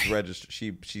She was registered.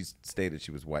 She stated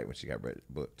she was white when she got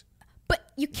booked. but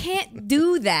you can't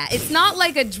do that. It's not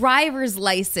like a driver's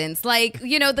license. Like,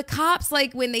 the cops,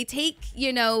 like when they take,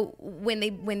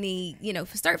 when they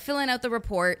start filling out the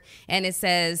report and it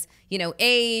says,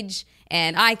 age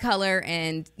and eye color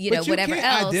and, But you whatever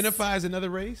can't else. identify as another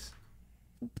race?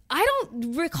 I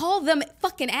don't recall them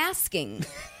fucking asking.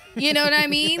 You know what I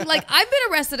mean? Like, I've been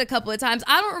arrested a couple of times.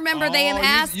 I don't remember them you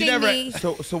asking never- me.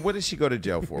 So what did she go to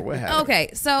jail for? What happened? Okay,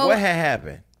 so What had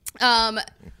happened?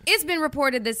 it's been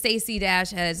reported that Stacey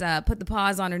Dash has put the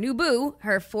pause on her new boo,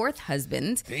 her fourth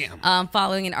husband,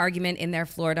 following an argument in their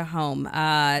Florida home.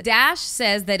 Dash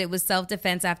says that it was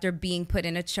self-defense after being put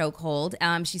in a chokehold.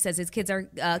 She says his kids are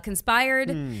conspired.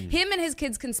 Him and his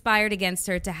kids conspired against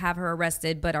her to have her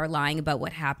arrested, but are lying about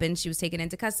what happened. She was taken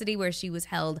into custody where she was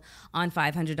held on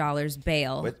 $500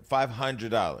 bail. With $500.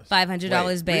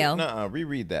 $500 bail.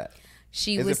 Reread that.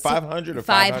 She Is was it 500 or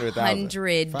 500,000?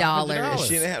 $500. She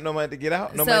didn't have no money to get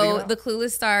out. No money to So get out? the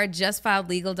Clueless star just filed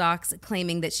legal docs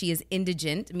claiming that she is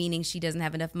indigent, meaning she doesn't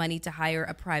have enough money to hire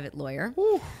a private lawyer.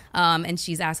 And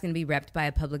she's asking to be repped by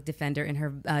a public defender in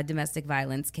her domestic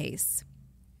violence case.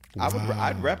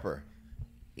 I'd rep her.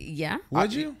 Yeah.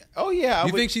 Would you? Oh yeah.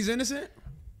 You think she's innocent?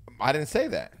 I didn't say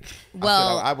that.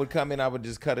 Well- I would come in. I would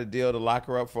just cut a deal to lock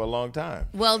her up for a long time.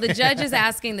 Well, the judge is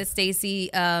asking that Stacey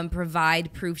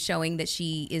provide proof showing that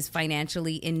she is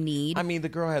financially in need. I mean, the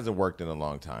girl hasn't worked in a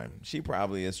long time. She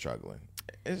probably is struggling.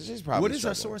 She's probably. What is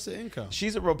her struggling. source of income?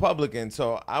 She's a Republican,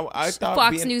 so I thought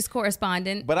Fox News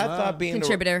correspondent. But I thought being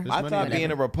contributor. I thought money.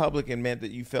 being a Republican meant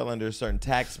that you fell under a certain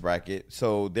tax bracket,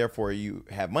 so therefore you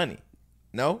have money.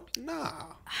 No, Nah.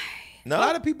 no. A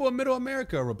lot of people in Middle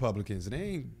America are Republicans, and they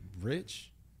ain't rich.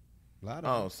 A lot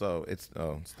of Oh, so it's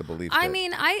the belief. I that-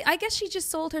 mean, I guess she just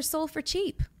sold her soul for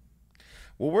cheap.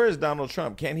 well, where is Donald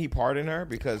Trump? Can he pardon her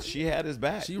because she had his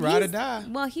back? she ride or die.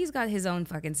 Well, he's got his own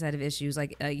fucking set of issues,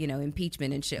 like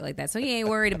impeachment and shit like that. So he ain't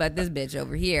worried about this bitch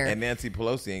over here. And Nancy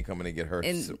Pelosi ain't coming to get her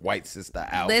And- white sister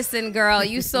out. Listen, girl,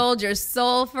 you sold your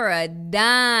soul for a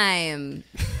dime.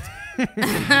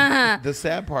 The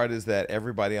sad part is that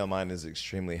everybody online is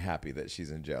extremely happy that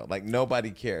she's in jail. Like nobody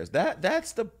cares.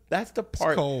 That's the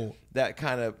part cold. that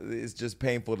kind of is just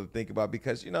painful to think about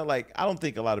because like I don't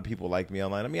think a lot of people like me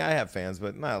online. I mean, I have fans,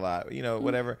 but not a lot.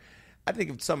 Whatever. I think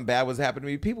if something bad was happening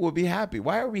to me, people would be happy.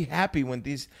 Why are we happy when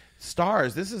these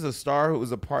stars? This is a star who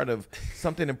was a part of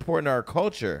something important in our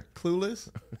culture. Clueless.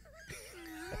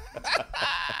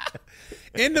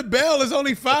 And the bell is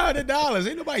only $500.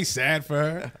 Ain't nobody sad for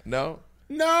her. No.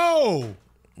 No.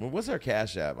 Well, what's her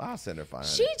cash app? I'll send her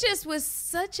 $500. She just was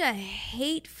such a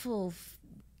hateful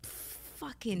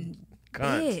fucking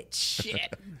Cunt. bitch.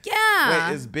 Shit. Yeah.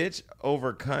 Wait, is bitch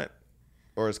over cunt,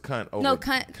 or is cunt over? no,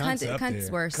 cunt's Cunt's up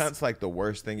there. worse. Cunt's like the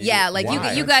worst thing. Yeah, do. like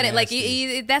Why? you got it. Like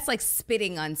Nasty. that's like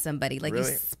spitting on somebody. Like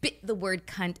Really? you spit the word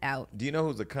cunt out. Do you know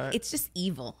who's a cunt? It's just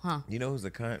evil, huh? You know who's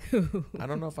a cunt? I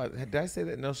don't know if did I say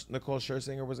that Nicole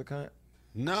Scherzinger was a cunt?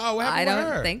 No, what I happened don't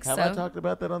with her? think Have so. I talked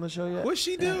about that on the show yet? What'd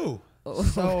she do?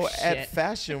 So at shit.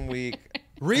 Fashion Week,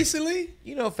 Recently?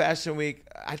 Fashion Week.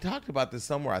 I talked about this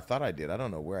somewhere. I thought I did. I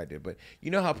don't know where I did, but you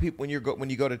know how people when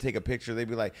you go to take a picture, they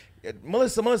be like,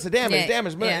 Melyssa, damage, Yeah,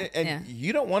 damage, yeah, and yeah.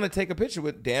 you don't want to take a picture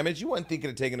with damage. You weren't thinking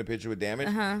of taking a picture with damage,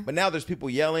 but now there's people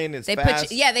yelling. It's They fast.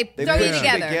 they throw put you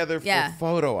together. for Yeah.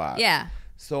 photo ops. Yeah.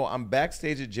 So I'm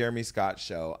backstage at Jeremy Scott's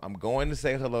show. I'm going to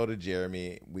say hello to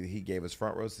Jeremy. He gave us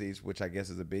front row seats, which I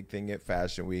guess is a big thing at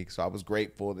Fashion Week. So I was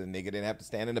grateful the nigga didn't have to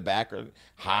stand in the back or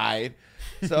hide.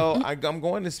 So I'm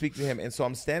going to speak to him. And so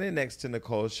I'm standing next to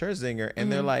Nicole Scherzinger,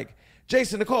 and they're like,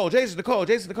 Jason Nicole.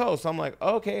 So I'm like,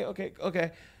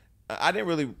 okay. I didn't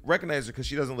really recognize her because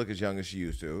she doesn't look as young as she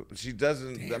used to. She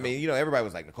doesn't. Damn. I mean, everybody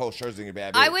was like, Nicole Scherzinger,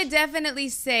 bad bitch. I would definitely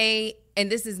say, and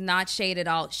this is not shade at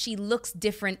all, she looks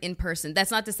different in person.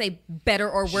 That's not to say better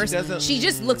or worse. She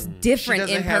just looks different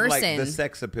in person. She doesn't have like the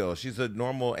sex appeal. She's a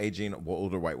normal aging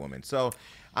older white woman. So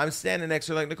I'm standing next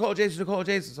to her like, Nicole Jason.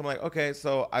 So I'm like, okay.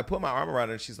 So I put my arm around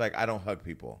her and she's like, I don't hug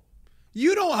people.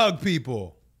 You don't hug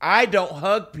people. I don't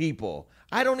hug people.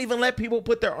 I don't even let people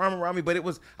put their arm around me, but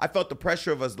I felt the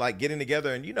pressure of us like getting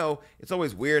together, and it's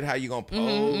always weird how you gonna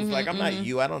pose. Like I'm not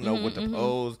you, I don't know what to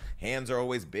pose. Hands are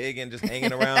always big and just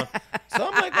hanging around. So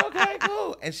I'm like, okay,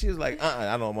 cool. And she was like,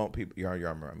 I don't want people your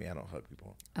arm around me. I don't hug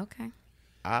people. Okay.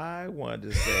 I wanted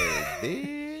to say,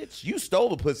 bitch, you stole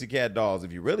the Pussycat Dolls.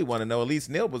 If you really want to know, Elise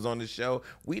Neal was on the show.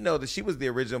 We know that she was the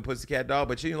original Pussycat Doll,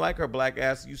 but you didn't like her black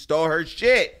ass. You stole her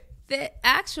shit.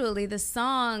 Actually, the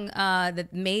song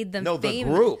that made them famous. The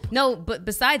group. No, but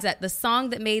besides that, the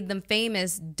song that made them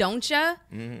famous, Don't Ya?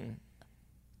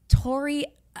 Tori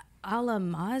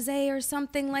Alamaze or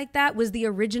something like that was the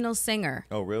original singer.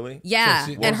 Oh, really? Yeah,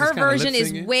 and her version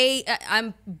is way.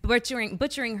 I'm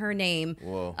butchering her name.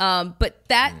 Whoa. But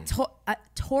that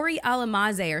Tori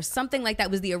Alamaze or something like that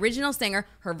was the original singer.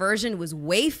 Her version was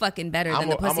way fucking better than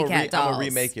the Pussycat Dolls. I'm gonna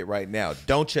remake it right now.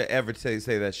 Don't you ever say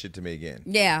that shit to me again?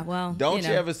 Yeah, well, don't you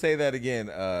ever say that again?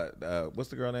 What's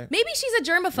the girl name? Maybe she's a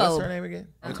germaphobe. What's her name again?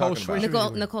 Nicole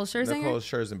Scherzinger. Nicole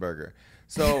Scherzinger.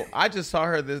 So I just saw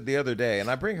her the other day,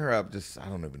 and I bring her up. I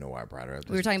don't even know why I brought her up.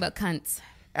 We were talking about cunts.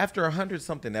 After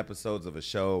 100-something episodes of a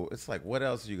show, it's like, what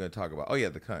else are you going to talk about? Oh yeah,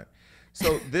 the cunt.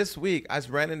 So this week, I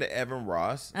ran into Evan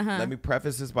Ross. Let me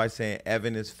preface this by saying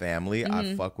Evan is family.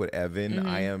 I fuck with Evan.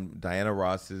 I am Diana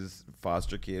Ross's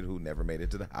foster kid who never made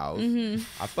it to the house.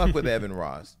 I fuck with Evan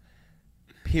Ross.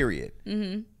 Period.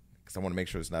 I want to make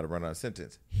sure it's not a run-on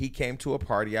sentence. He came to a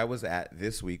party I was at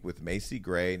this week with Macy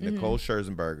Gray, Nicole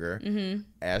Scherzinger,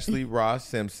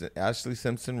 Ashley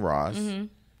Simpson Ross,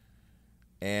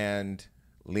 and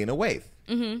Lena Waithe.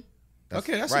 That's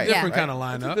a different kind of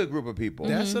lineup. That's a good group of people.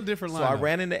 That's a different lineup. So I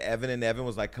ran into Evan, and Evan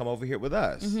was like, come over here with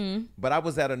us. But I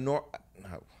was at I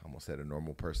almost said a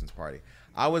normal person's party.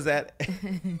 I was at...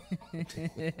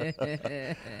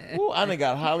 Ooh, I done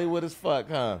got Hollywood as fuck,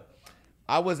 huh?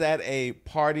 I was at a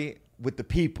party with the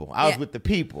people. I was with the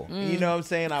people. You know what I'm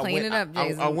saying? I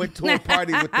went to a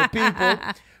party with the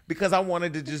people because I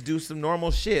wanted to just do some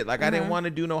normal shit. Like I didn't want to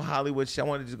do no Hollywood shit. I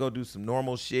wanted to go do some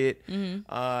normal shit.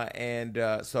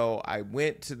 So I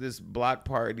went to this block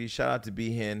party. Shout out to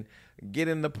B-Hen. Get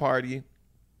in the party.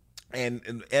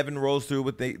 And Evan rolls through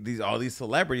with all these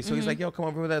celebrities. So he's like, yo, come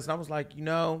over with us. And I was like,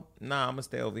 nah, I'm going to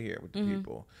stay over here with the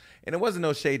people. And it wasn't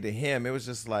no shade to him. It was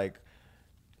just like,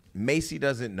 Macy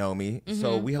doesn't know me,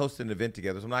 so we hosted an event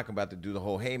together. So I'm not about to do the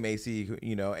whole, hey, Macy,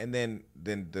 And then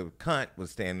the cunt was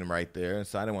standing right there, and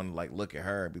so I didn't want to like look at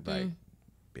her and be like,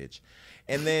 bitch.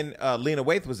 And then Lena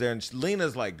Waithe was there, and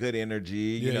Lena's like good energy,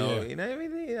 you know.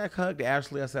 Everything. I hugged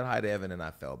Ashley. I said hi to Evan, and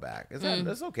I fell back.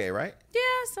 That's okay, right? Yeah.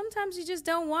 Sometimes you just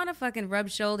don't want to fucking rub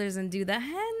shoulders and do the,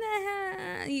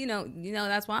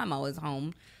 That's why I'm always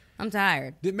home. I'm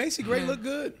tired. Did Macy Gray look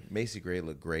good? Macy Gray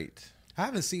looked great. I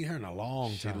haven't seen her in a long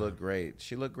time. She looked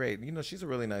great. She's a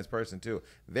really nice person, too.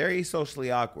 Very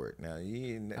socially awkward. Now,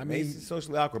 Macy's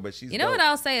socially awkward, but she's what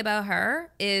I'll say about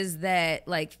her is that,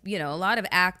 like, a lot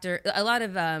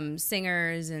of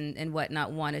singers and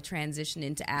whatnot want to transition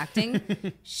into acting.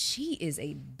 She is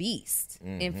a beast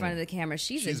in front of the camera.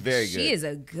 She's very good. She is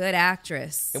a good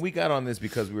actress. And we got on this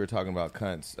because we were talking about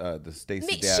cunts. The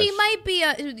Stacey Dash. She might be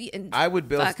I would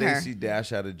bail Stacey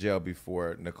Dash out of jail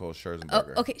before Nicole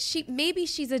Scherzinger. Okay, maybe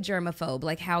she's a germaphobe,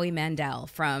 like Howie Mandel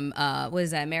from what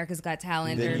is that, America's Got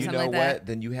Talent or something like that. You know what?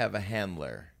 Then you have a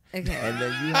handler. Okay. And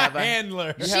then you have a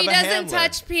handler. She doesn't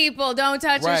touch people. Don't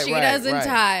touch her. She doesn't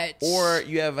touch. Or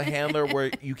you have a handler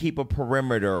where you keep a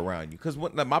perimeter around you. Because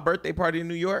my birthday party in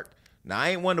New York, now I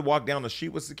ain't one to walk down the street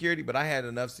with security, but I had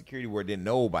enough security where didn't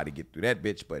nobody get through that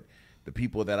bitch. But the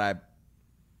people that I...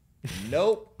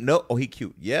 Nope. Oh, he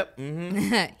cute. Yep.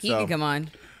 He can come on.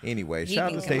 Anyway,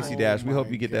 shout out to Stacey Dash. We hope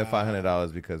you get that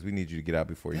 $500 because we need you to get out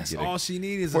before That's you get all she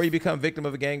needs before you become victim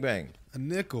of a gangbang. A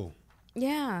nickel.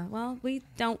 Yeah, well, we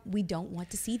don't want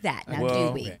to see that now,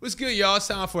 do we? What's good, y'all? It's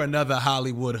time for another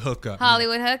Hollywood hookup.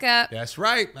 Hookup. That's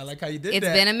right. I like how you did that.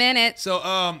 It's been a minute.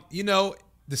 So,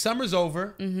 the summer's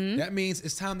over. That means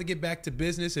it's time to get back to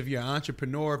business. If you're an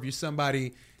entrepreneur, if you're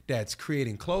somebody that's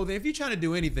creating clothing, if you're trying to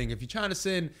do anything, if you're trying to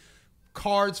send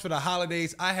cards for the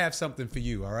holidays, I have something for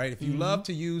you, all right? If you love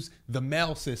to use the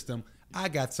mail system, I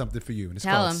got something for you. And it's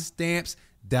called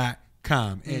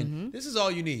Stamps.com. And this is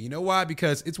all you need. You know why?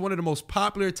 Because it's one of the most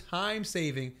popular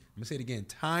time-saving, I'm going to say it again,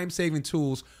 time-saving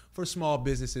tools for small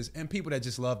businesses and people that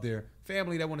just love their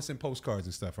family that want to send postcards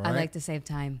and stuff, all right? I like to save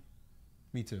time.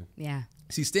 Me too. Yeah.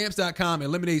 See, Stamps.com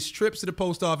eliminates trips to the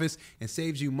post office and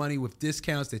saves you money with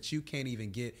discounts that you can't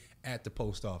even get at the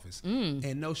post office.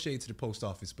 And no shade to the post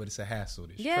office, but it's a hassle.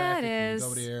 There's traffic. It is. You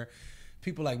go there.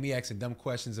 People like me asking dumb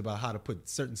questions about how to put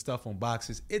certain stuff on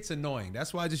boxes. It's annoying.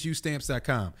 That's why I just use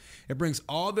Stamps.com. It brings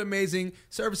all the amazing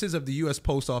services of the U.S.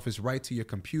 Post Office right to your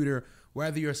computer,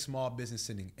 whether you're a small business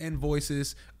sending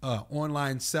invoices,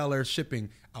 online seller shipping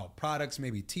out products,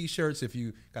 maybe T-shirts if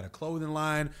you got a clothing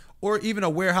line, or even a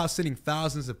warehouse sending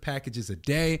thousands of packages a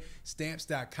day.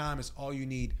 Stamps.com is all you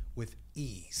need with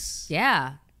ease.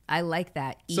 Yeah. I like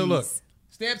that. Ease. So look,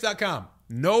 Stamps.com,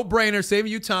 no brainer,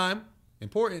 saving you time,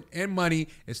 important, and money.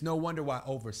 It's no wonder why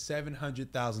over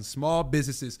 700,000 small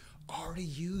businesses already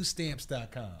use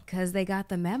Stamps.com. Because they got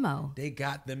the memo. They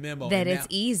got the memo. That And it's now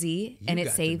easy and you it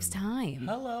got the saves memo. time.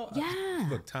 Hello. Yeah.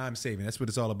 Look, time saving. That's what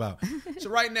it's all about. So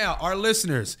right now, our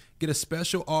listeners get a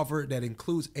special offer that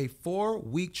includes a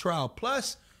 4-week trial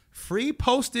plus free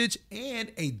postage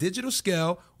and a digital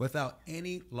scale without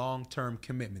any long-term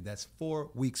commitment. That's 4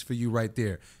 weeks for you right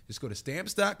there. Just go to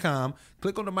Stamps.com,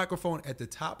 click on the microphone at the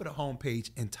top of the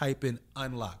homepage and type in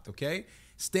unlocked, okay?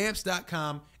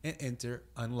 Stamps.com and enter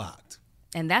unlocked.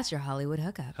 And that's your Hollywood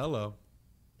hookup. Hello.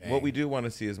 What we do want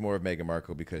to see is more of Meghan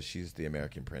Markle because she's the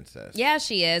American princess. Yeah,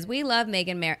 she is. We love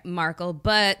Meghan Markle,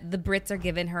 but the Brits are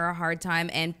giving her a hard time,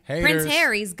 and Haters. Prince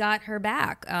Harry's got her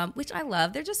back, which I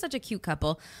love. They're just such a cute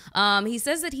couple. He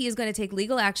says that he is going to take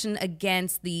legal action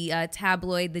against the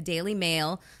tabloid, the Daily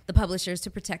Mail, the publishers, to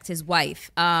protect his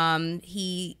wife.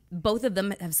 Both of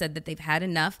them have said that they've had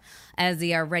enough, as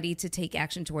they are ready to take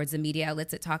action towards the media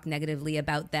outlets that talk negatively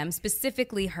about them,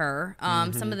 specifically her.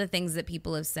 Some of the things that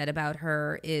people have said about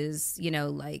her is,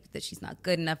 like that she's not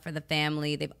good enough for the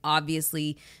family. They've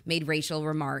obviously made racial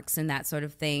remarks and that sort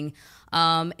of thing.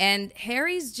 And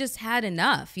Harry's just had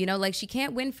enough, like she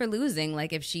can't win for losing.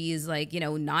 Like if she's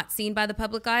not seen by the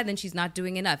public eye, then she's not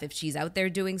doing enough. If she's out there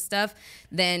doing stuff,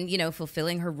 then,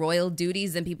 fulfilling her royal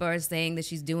duties, then people are saying that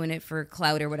she's doing it for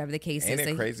clout or whatever the case is. Ain't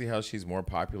it crazy how she's more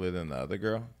popular than the other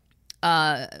girl?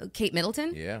 Kate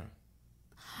Middleton? Yeah.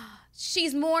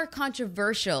 She's more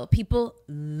controversial. People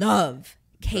love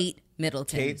Kate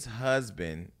Middleton. Kate's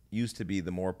husband used to be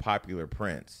the more popular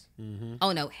prince.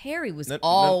 Oh no, Harry was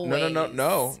always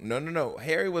No.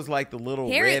 Harry was like the little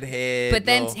redhead. But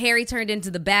then Harry turned into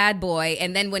the bad boy,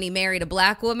 and then when he married a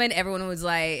black woman, everyone was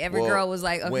like, girl was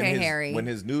like, okay, Harry. When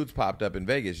his nudes popped up in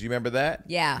Vegas, you remember that?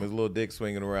 Yeah. His little dick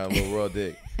swinging around, little royal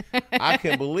dick. I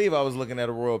couldn't believe I was looking at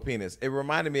a royal penis. It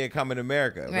reminded me of Coming to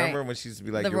America. Remember when she used to be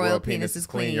like, The your royal royal penis is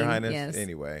clean, your highness? yes.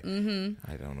 Anyway,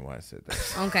 I don't know why I said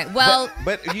that. Okay, well,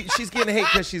 But she's getting hate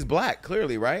because she's black,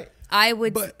 clearly, right? I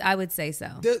would say so.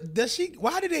 Does she?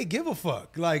 Why do they give a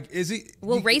fuck? Like, is it?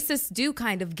 Well, racists do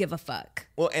kind of give a fuck.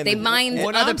 Well, and they mind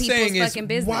What other I'm people's saying is, fucking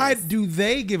business. why do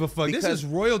they give a fuck? This Because- is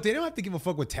royalty. They don't have to give a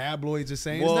fuck what tabloids are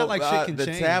saying. Well, It's not like shit can the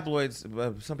change. tabloids.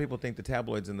 Some people think the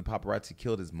tabloids and the paparazzi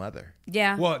killed his mother.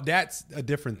 Yeah. Well, that's a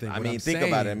different thing. I What mean, I'm think saying-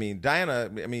 about it. I mean, Diana.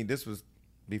 This was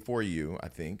before you, I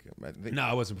think. No,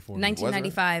 it wasn't before. me.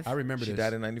 1995. I remember She this.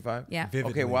 died in 95? Yeah.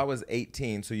 Vividly. Okay, well, I was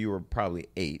 18, so you were probably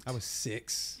 8. I was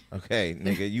 6. Okay,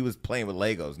 nigga, you was playing with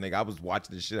Legos. Nigga, I was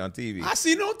watching this shit on TV. I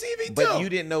seen it on TV too. But you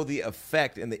didn't know the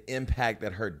effect and the impact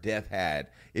that her death had.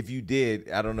 If you did,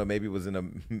 I don't know, maybe it was in a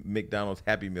McDonald's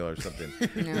Happy Meal or something.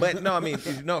 But no, I mean,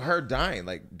 her dying,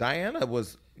 like Diana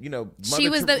was, she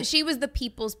was the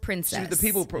people's princess. She was the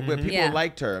people, but people Yeah.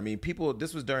 liked her. I mean, people.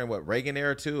 This was during what, Reagan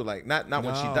era too. Like not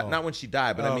when she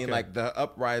died, but I mean okay. like the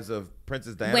uprise of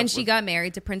Princess Diana when she got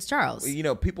married to Prince Charles.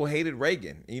 People hated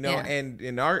Reagan. Yeah. And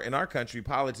in our country,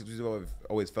 politics was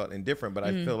always felt indifferent. But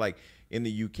I feel like in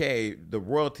the UK, the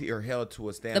royalty are held to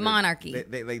a standard. The monarchy.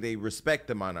 They respect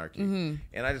the monarchy, and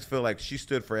I just feel like she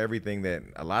stood for everything that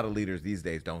a lot of leaders these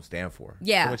days don't stand for.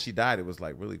 Yeah. So when she died, it was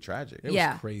like really tragic. It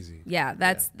was crazy. Yeah,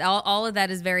 that's all of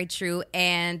that is very true.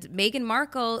 And Meghan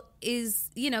Markle is,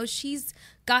 she's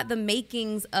got the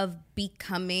makings of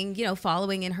becoming,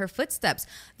 following in her footsteps.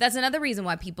 That's another reason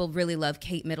why people really love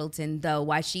Kate Middleton, though,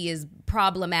 why she is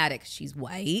problematic. She's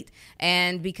white,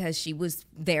 and because she was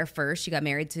there first, she got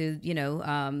married to,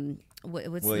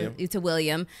 to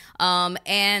William.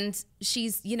 And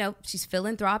she's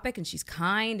philanthropic and she's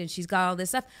kind and she's got all this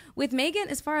stuff. With Meghan,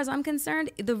 as far as I'm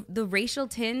concerned, the racial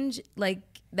tinge, like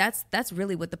that's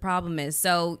really what the problem is.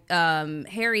 So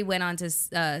Harry went on to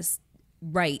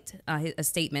write a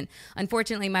statement.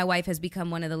 Unfortunately, my wife has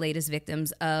become one of the latest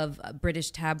victims of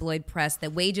British tabloid press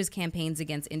that wages campaigns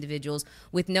against individuals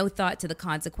with no thought to the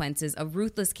consequences. A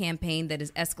ruthless campaign that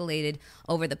has escalated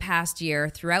over the past year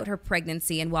throughout her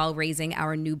pregnancy and while raising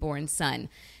our newborn son.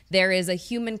 There is a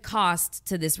human cost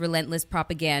to this relentless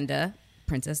propaganda.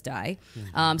 Princess Di,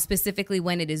 specifically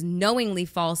when it is knowingly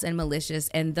false and malicious.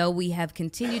 And though we have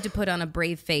continued to put on a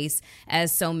brave face,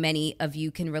 as so many of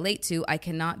you can relate to, I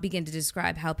cannot begin to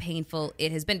describe how painful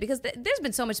it has been, because there's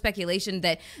been so much speculation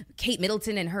that Kate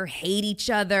Middleton and her hate each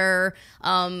other.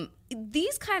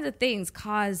 These kinds of things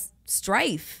cause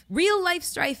strife, real life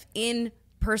strife in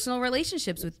personal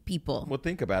relationships with people. Well,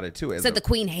 think about it too. Said the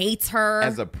queen hates her.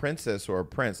 As a princess or a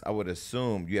prince, I would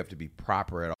assume you have to be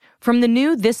proper at all. From the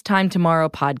new This Time Tomorrow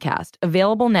podcast,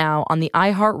 available now on the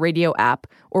iHeartRadio app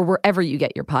or wherever you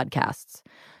get your podcasts.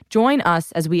 Join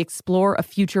us as we explore a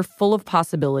future full of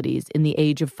possibilities in the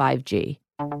age of 5G.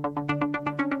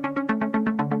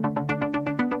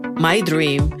 My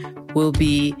dream will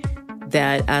be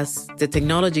that as the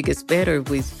technology gets better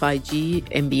with 5G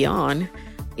and beyond,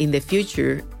 in the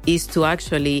future, is to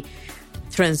actually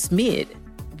transmit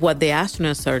what the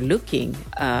astronauts are looking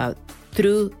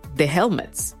through the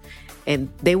helmets.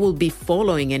 And they will be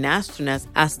following an astronaut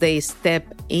as they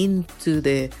step into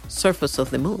the surface of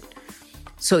the moon.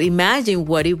 So imagine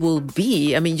what it will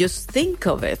be. I mean, just think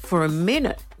of it for a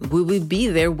minute. We will be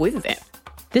there with them.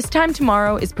 This Time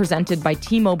Tomorrow is presented by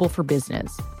T-Mobile for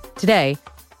Business. Today,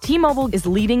 T-Mobile is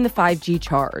leading the 5G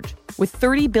charge with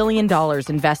 $30 billion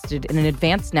invested in an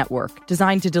advanced network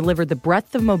designed to deliver the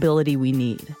breadth of mobility we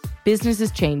need. Business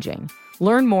is changing.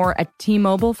 Learn more at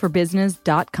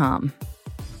T-MobileForBusiness.com.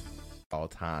 All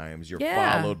times, you're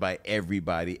followed by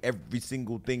everybody. Every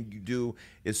single thing you do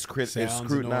is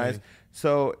scrutinized. Annoying.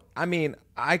 So, I mean,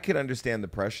 I could understand the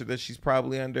pressure that she's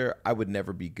probably under. I would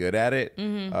never be good at it.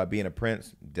 Being a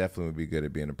prince, definitely would be good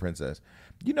at being a princess.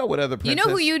 You know what other princess? You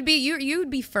know who you'd be?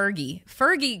 You'd be Fergie.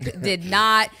 Fergie did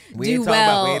not do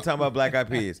well. We ain't talking about Black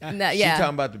Eyed Peas. No, She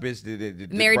talking about the bitch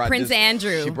that married Prince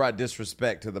Andrew. She brought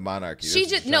disrespect to the monarchy.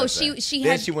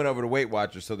 She went over to Weight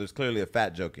Watchers, so there's clearly a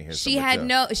fat joke in here.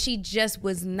 She just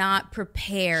was not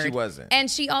prepared. She wasn't. And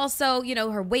she also,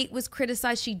 her weight was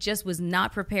criticized. She just was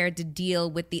not prepared to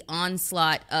deal with the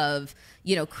onslaught of,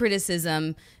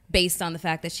 criticism based on the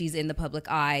fact that she's in the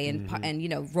public eye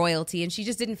and royalty, and she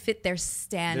just didn't fit their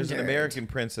standard. There's an American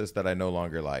princess that I no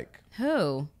longer like.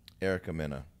 Who? Erica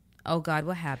Mena. Oh God,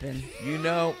 what happened?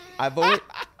 I've always.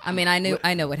 I mean, I know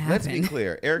what happened. Let's be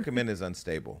clear. Erica Mena is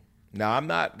unstable. Now, I'm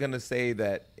not gonna say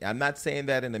that. I'm not saying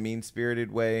that in a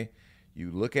mean-spirited way. You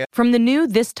look at From the new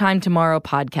This Time Tomorrow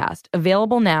podcast,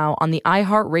 available now on the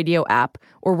iHeartRadio app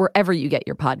or wherever you get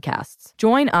your podcasts.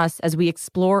 Join us as we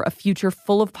explore a future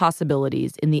full of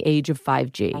possibilities in the age of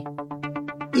 5G.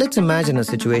 Let's imagine a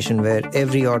situation where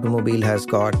every automobile has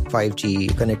got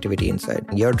 5G connectivity inside.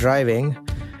 You're driving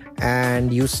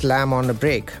and you slam on the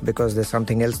brake because there's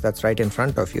something else that's right in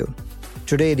front of you.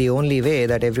 Today, the only way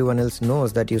that everyone else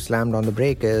knows that you slammed on the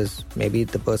brake is maybe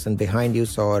the person behind you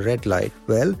saw a red light.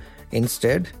 Well,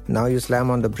 instead, now you slam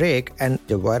on the brake and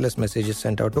the wireless message is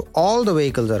sent out to all the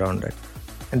vehicles around it.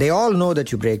 And they all know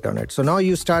that you braked on it. So now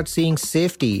you start seeing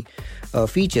safety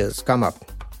features come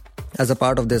up as a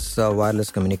part of this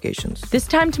wireless communications. This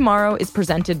Time Tomorrow is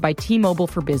presented by T-Mobile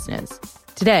for Business.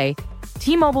 Today,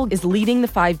 T-Mobile is leading the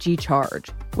 5G charge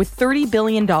with $30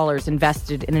 billion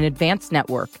invested in an advanced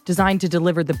network designed to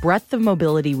deliver the breadth of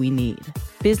mobility we need.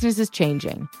 Business is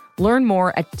changing. Learn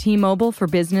more at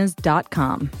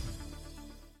T-MobileForBusiness.com.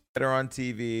 her on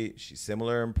TV. She's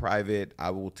similar in private.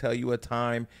 I will tell you a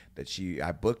time that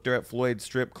I booked her at Floyd's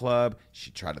strip club. She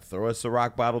tried to throw a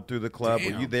Ciroc bottle through the club.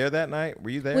 Damn. Were you there that night? Were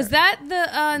you there? Was that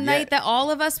the night that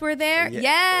all of us were there? Yeah.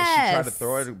 Yes. She tried to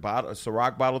throw a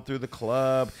Ciroc bottle through the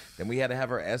club. Then we had to have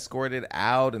her escorted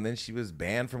out, and then she was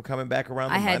banned from coming back around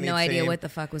the money I had no idea team. what the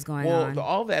fuck was going on. Well,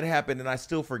 all that happened, and I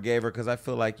still forgave her because I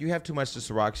feel like you have too much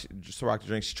Ciroc to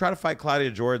drink. She tried to fight Claudia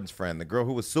Jordan's friend, the girl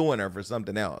who was suing her for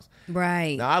something else.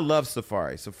 Right. Now, I love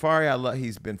Safari.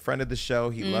 He's been friend of the show.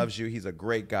 He loves you. He's a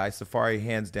great guy. Safari,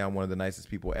 hands down, one of the nicest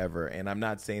people ever. And I'm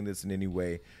not saying this in any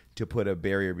way to put a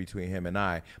barrier between him and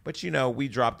I. But, we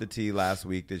dropped the tea last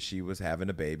week that she was having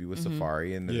a baby with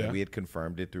Safari, and we had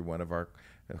confirmed it through one of our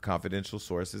confidential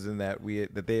sources, and that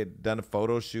they had done a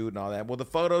photo shoot and all that. Well, the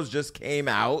photos just came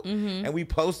out, and we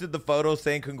posted the photos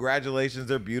saying congratulations,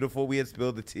 they're beautiful. We had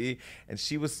spilled the tea, and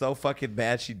she was so fucking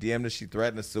mad. She DM'd us. She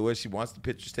threatened to sue us. She wants the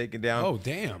pictures taken down. Oh,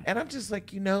 damn. And I'm just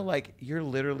like, like you're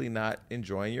literally not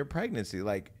enjoying your pregnancy.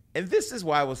 Like, and this is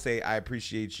why I will say I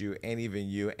appreciate you, and even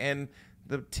you and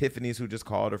the Tiffany's who just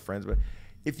called her friends. But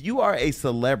if you are a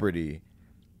celebrity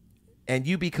and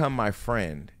you become my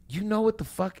friend, you know what the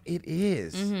fuck it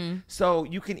is. So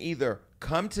you can either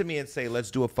come to me and say, let's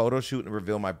do a photo shoot and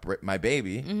reveal my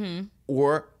baby,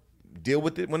 or deal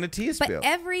with it when the tea is spilled. But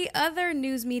every other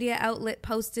news media outlet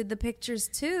posted the pictures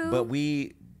too. But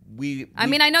we I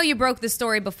mean, I know you broke the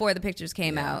story before the pictures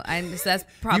came out. So that's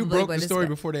probably You broke what the story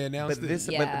before they announced but it. this,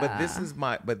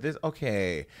 but this is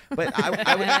okay. But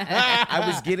I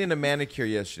was getting a manicure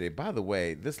yesterday. By the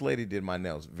way, this lady did my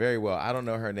nails very well. I don't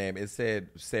know her name. It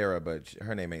said Sarah, but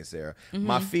her name ain't Sarah.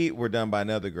 My feet were done by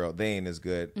another girl. They ain't as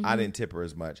good. I didn't tip her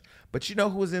as much. But you know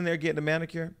who was in there getting a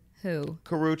manicure? Who?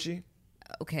 Karuchi.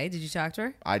 Okay, did you talk to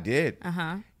her? I did.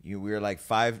 We were like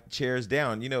 5 chairs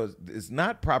down. It's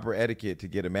not proper etiquette to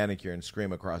get a manicure and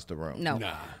scream across the room. No.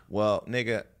 Nah. Well,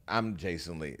 nigga, I'm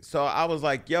Jason Lee. So I was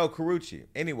like, yo, Karuchi.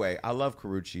 Anyway, I love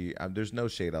Karuchi. There's no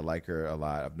shade. I like her a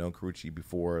lot. I've known Karuchi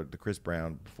before the Chris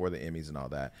Brown, before the Emmys and all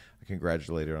that. I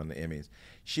congratulate her on the Emmys.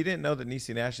 She didn't know that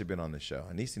Niecy Nash had been on the show.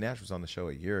 And Niecy Nash was on the show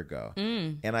a year ago.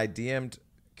 And I DM'd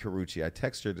Karuchi. I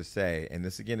texted her to say, and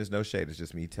this again is no shade, it's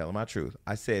just me telling my truth.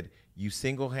 I said, you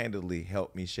single-handedly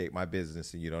helped me shape my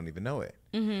business and you don't even know it.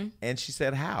 And she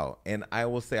said, how? And I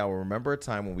will say, I will remember a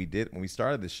time when we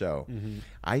started the show,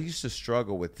 I used to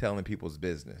struggle with telling people's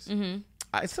business.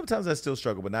 Sometimes I still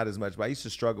struggle, but not as much. But I used to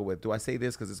struggle with, do I say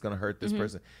this because it's going to hurt this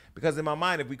person? Because in my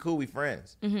mind, if we cool, we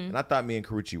friends. And I thought me and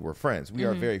Karuchi were friends. We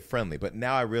are very friendly. But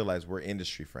now I realize we're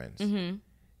industry friends.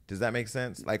 Does that make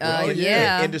sense? Like,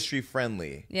 we're industry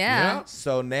friendly. Yeah.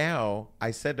 So now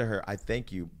I said to her, I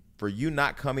thank you for you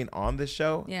not coming on the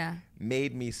show. Yeah.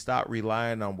 Made me stop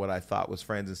relying on what I thought was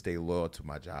friends and stay loyal to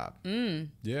my job.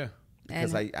 Yeah.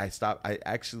 Because I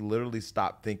actually literally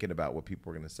stopped thinking about what people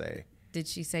were going to say. Did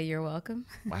she say you're welcome?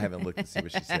 I haven't looked to see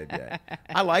what she said yet.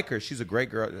 I like her. She's a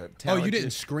great girl. Talented. You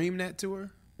didn't scream that to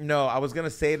her? No, I was going to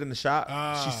say it in the shop.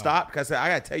 She stopped because I said, I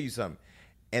got to tell you something.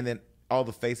 And then all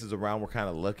the faces around were kind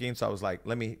of looking. So I was like,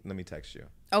 let me text you.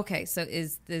 Okay. So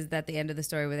is that the end of the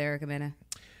story with Erica Mena?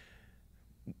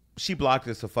 She blocked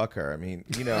us, so fuck her. I mean,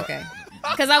 Okay.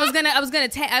 Because I was gonna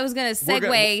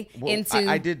segue into.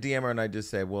 I did DM her and I just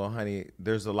said, well, honey,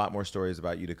 there's a lot more stories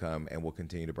about you to come, and we'll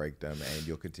continue to break them, and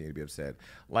you'll continue to be upset.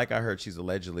 Like I heard, she's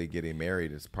allegedly getting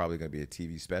married. It's probably going to be a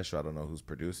TV special. I don't know who's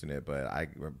producing it, but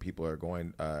people are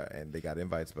going, and they got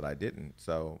invites, but I didn't.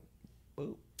 So,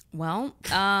 boop. Well,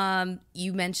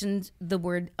 you mentioned the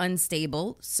word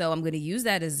unstable, so I'm going to use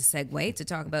that as a segue to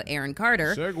talk about Aaron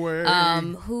Carter,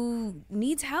 who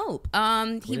needs help.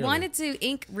 He wanted to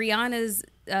ink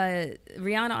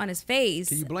Rihanna on his face.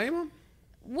 Can you blame him?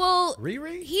 Well,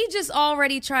 Riri? He just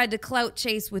already tried to clout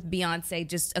chase with Beyonce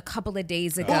just a couple of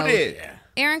days ago. Who did?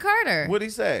 Aaron Carter. What'd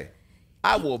he say?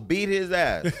 I will beat his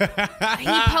ass.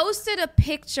 He posted a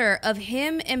picture of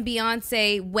him and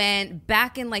Beyonce when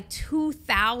back in like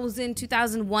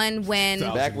 2001 when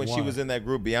back when she was in that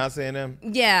group, Beyonce and them.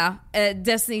 Yeah,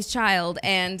 Destiny's Child,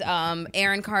 and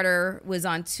Aaron Carter was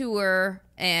on tour,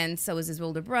 and so was his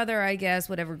older brother, I guess,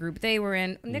 whatever group they were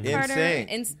in. Nick Carter,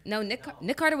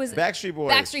 Nick Carter was Backstreet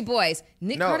Boys. Backstreet Boys.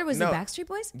 Nick Carter was in Backstreet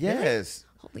Boys. Yes.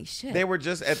 Really? Holy shit! They were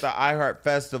just at the iHeart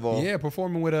Festival. Yeah,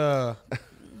 performing with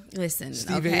Listen,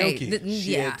 Steve okay. Aoki.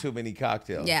 She had too many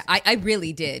cocktails. Yeah, I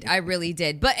really did.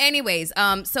 But anyways,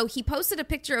 so he posted a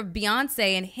picture of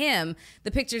Beyonce and him.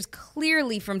 The picture's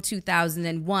clearly from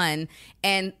 2001,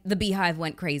 and the Beehive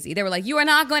went crazy. They were like, you are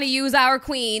not going to use our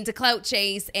queen to clout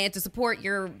chase and to support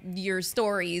your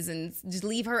stories and just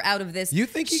leave her out of this. You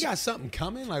think he got something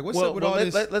coming? Like, what's up with all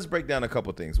this? Let's break down a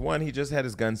couple things. One, he just had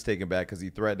his guns taken back because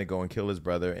he threatened to go and kill his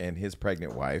brother and his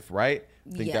pregnant wife, right?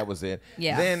 I think that was it.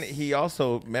 Yeah. Then he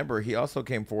also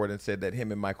came forward and said that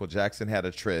him and Michael Jackson had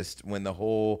a tryst when the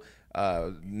whole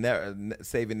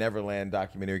Saving Neverland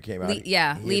documentary came out.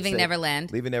 Leaving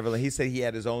Neverland. Leaving Neverland. He said he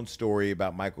had his own story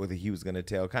about Michael that he was going to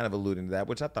tell, kind of alluding to that,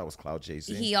 which I thought was clout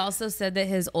chasing. He also said that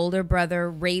his older brother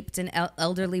raped an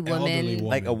elderly woman.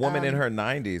 Like a woman in her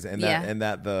 90s, and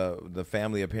that the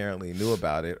family apparently knew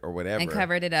about it or whatever. And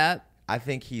covered it up. I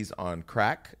think he's on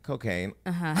crack cocaine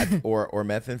or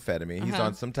methamphetamine. He's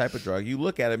on some type of drug. You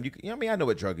look at him. I know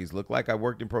what druggies look like. I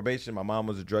worked in probation. My mom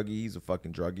was a druggie. He's a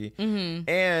fucking druggie.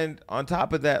 And on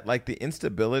top of that, like the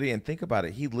instability, and think about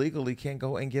it, he legally can't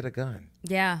go and get a gun.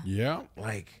 Yeah. Yeah.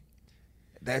 Like,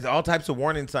 There's all types of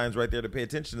warning signs right there to pay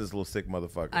attention to this little sick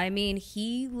motherfucker. I mean,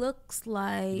 he looks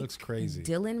crazy.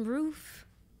 Dylan Roof.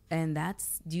 And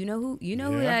do you know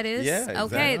who that is? Yeah,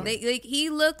 okay. exactly. He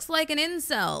looks like an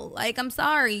incel. Like, I'm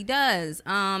sorry, he does.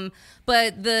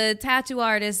 But the tattoo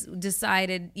artist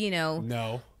decided,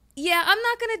 No. Yeah, I'm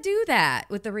not gonna do that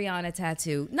with the Rihanna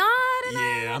tattoo. Not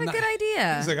a good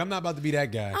idea. He's like, I'm not about to be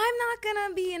that guy. I'm not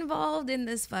gonna be involved in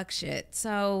this fuck shit.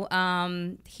 So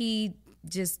he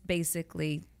just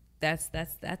basically that's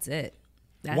it.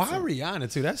 That's Why it.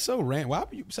 Rihanna too? That's so random. Why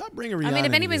you stop bringing Rihanna? I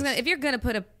mean, if you're gonna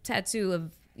put a tattoo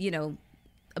of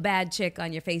a bad chick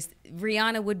on your face,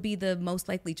 Rihanna would be the most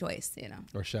likely choice.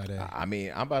 Or Sade. I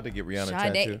mean, I'm about to get Rihanna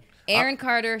Sade, tattoo. Aaron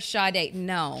Carter, Sade,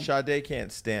 no. Sade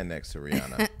can't stand next to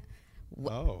Rihanna.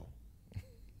 Oh.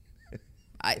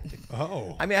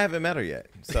 I mean, I haven't met her yet,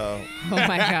 so. Oh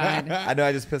my God. I know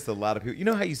I just pissed a lot of people. You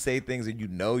know how you say things and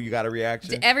you got a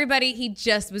reaction? Everybody, he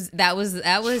just was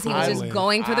just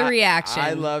going for the reaction.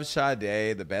 I love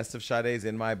Sade. The best of Sade's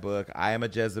in my book. I am a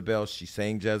Jezebel. She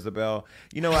sang Jezebel.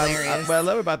 You know, what I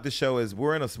love about the show is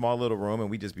we're in a small little room and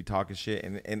we just be talking shit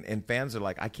and fans are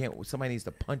like, somebody needs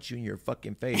to punch you in your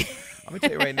fucking face. I'm going to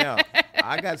tell you right now,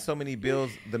 I got so many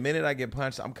bills. The minute I get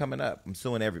punched, I'm coming up. I'm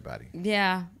suing everybody.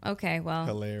 Yeah. Okay. Well,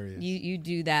 hilarious. You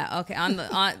do that. Okay.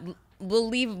 We'll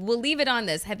leave it on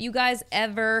this. Have you guys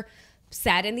ever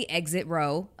sat in the exit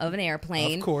row of an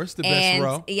airplane? Of course, the best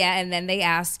row. Yeah, and then they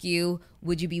ask you,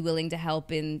 would you be willing to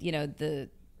help in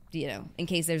in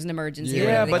case there's an emergency?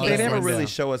 Yeah, but they never really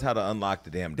show us how to unlock the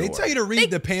damn door. They tell you to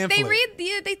read the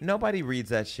pamphlet. Nobody reads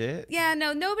that shit. Yeah,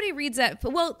 no, nobody reads that.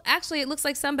 Well, actually, it looks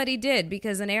like somebody did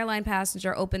because an airline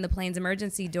passenger opened the plane's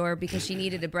emergency door because she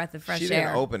needed a breath of fresh air. She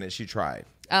didn't open it. She tried.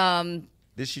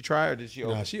 Did she try or did she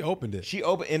open it? No, she opened it. She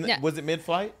opened. Was it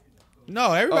mid-flight?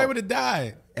 No, everybody would have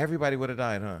died. Everybody would have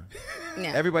died, huh?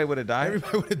 Yeah. Everybody would have died?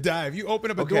 Everybody would have died. If you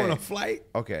open up a door on a flight.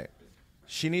 Okay.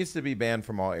 She needs to be banned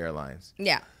from all airlines.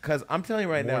 Yeah. Because I'm telling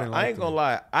you right now, I ain't going to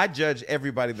lie. I judge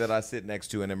everybody that I sit next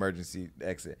to in an emergency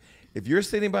exit. If you're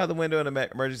sitting by the window in an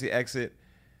emergency exit,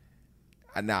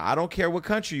 now I don't care what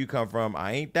country you come from.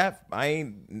 I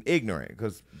ain't ignorant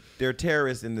because they're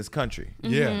terrorists in this country.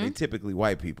 Mm-hmm. Yeah. They typically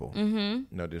white people.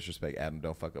 Mm-hmm. No disrespect, Adam.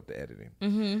 Don't fuck up the editing.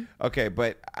 Mm-hmm. Okay,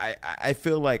 but I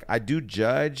feel like I do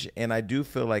judge, and I do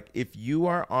feel like if you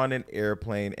are on an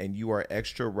airplane and you are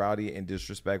extra rowdy and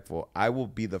disrespectful, I will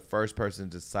be the first person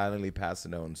to silently pass a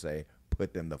note and say,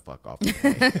 put them the fuck off the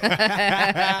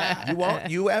plane. You won't?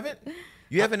 You haven't?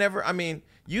 You haven't ever? I mean,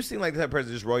 you seem like the type of person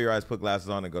to just roll your eyes, put glasses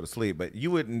on, and go to sleep, but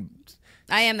you wouldn't.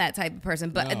 I am that type of person,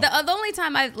 but No. the only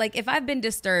time if I've been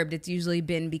disturbed, it's usually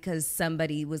been because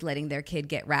somebody was letting their kid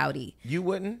get rowdy. You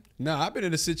wouldn't? No, I've been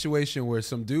in a situation where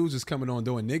some dudes is coming on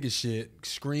doing nigga shit,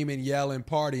 screaming, yelling,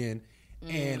 partying,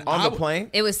 and On the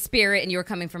plane? It was Spirit, and you were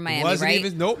coming from Miami, wasn't right?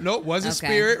 even nope, wasn't Okay.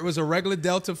 Spirit. It was a regular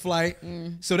Delta flight.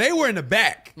 So they were in the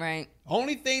back. Right.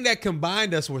 Only thing that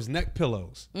combined us was neck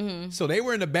pillows. So they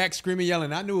were in the back screaming,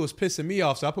 yelling. I knew it was pissing me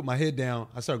off, so I put my head down.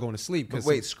 I started going to sleep. But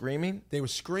wait, screaming? They were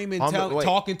screaming, Wait.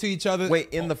 talking to each other. Wait,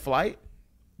 in the flight?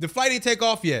 The flight didn't take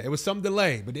off yet. It was some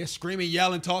delay, but they're screaming,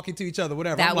 yelling, talking to each other,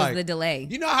 whatever. That I'm was like, the delay.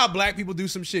 You know how black people do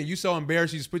some shit? You so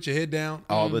embarrassed, you just put your head down?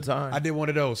 All the time. I did one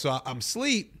of those. So I'm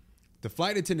asleep. The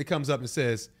flight attendant comes up and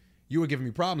says, you were giving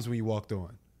me problems when you walked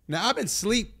on. Now, I've been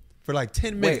asleep for like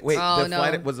 10 minutes. Wait, Oh,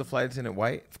 no. was the flight attendant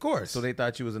white? Of course. So they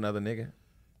thought you was another nigga?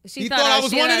 She He thought I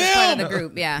was one of part them. of the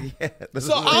group, yeah.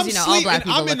 So I'm all asleep, black and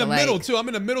people I'm in the look middle, alike. too. I'm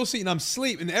in the middle seat, and I'm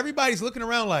asleep, and everybody's looking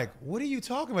around like, what are you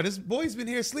talking about? This boy's been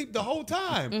here asleep the whole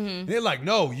time. And they're like,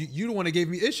 no, you the one that gave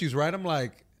me issues, right? I'm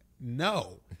like,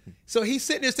 no. So he's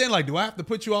sitting there saying, like, do I have to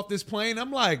put you off this plane?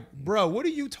 I'm like, bro, what are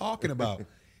you talking about?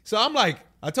 So I'm like,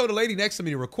 I told the lady next to me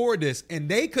to record this, and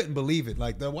they couldn't believe it.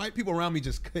 Like, the white people around me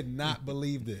just could not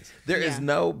believe this. There is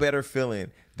no better feeling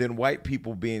than white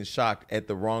people being shocked at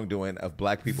the wrongdoing of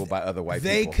black people by other white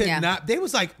They people. could Yeah. not. They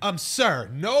was like, sir,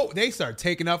 no. They started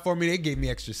taking up for me. They gave me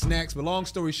extra snacks. But long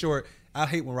story short, I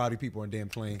hate when rowdy people are on damn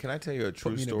plane. Can I tell you a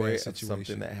true me in a story bad of situation.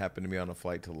 something that happened to me on a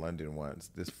flight to London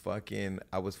once?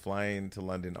 I was flying to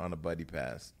London on a buddy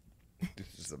pass.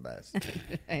 This is a mess.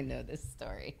 I know this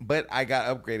story. But I got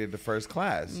upgraded to first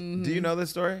class. Do you know this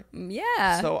story?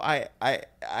 Yeah. So I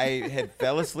had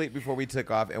fell asleep before we took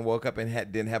off and woke up and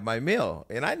didn't have my meal.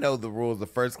 And I know the rules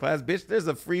of first class, bitch.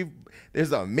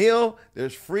 There's a meal,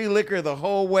 there's free liquor the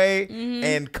whole way,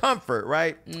 and comfort,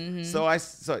 right?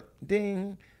 So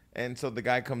ding. And so the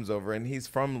guy comes over and he's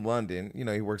from London. You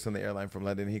know, he works on the airline from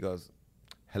London. He goes,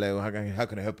 hello, how can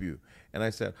I help you? And I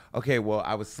said, okay, well,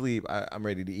 I was asleep. I'm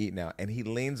ready to eat now. And he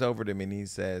leans over to me and he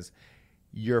says,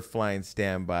 you're flying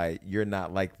standby. You're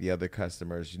not like the other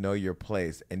customers. You know your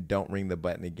place, and don't ring the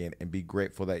button again, and be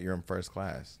grateful that you're in first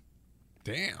class.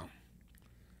 Damn.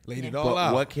 Laid it all But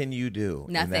out. what can you do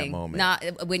in that Nothing. moment?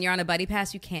 Not when you're on a buddy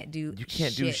pass. You can't do. You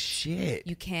can't do shit.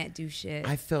 You can't do shit.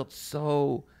 I felt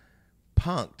so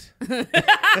punked.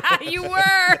 You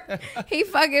were. He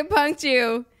fucking punked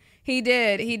you. He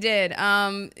did.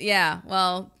 Yeah.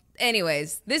 Well.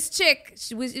 Anyways, this chick,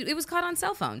 it was caught on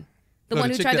cell phone. The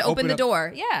one who tried to open the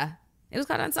door. Yeah. It was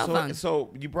caught on cell phone.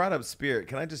 So you brought up Spirit.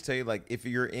 Can I just tell you, like, if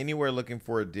you're anywhere looking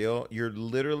for a deal, you're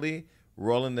literally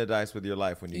rolling the dice with your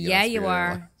life when you get on Spirit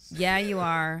Airlines. Yeah, you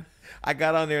are. I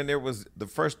got on there and there was the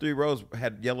first 3 rows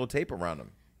had yellow tape around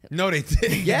them. No, they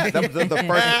didn't. Yeah, that was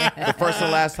the first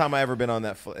and last time I ever been on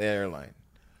that airline.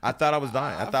 I thought I was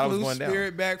dying. I thought I was going down.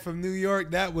 Spirit back from New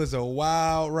York. That was a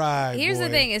wild ride. Here's boy. the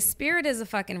thing: is Spirit is a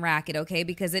fucking racket, okay?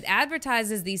 Because it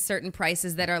advertises these certain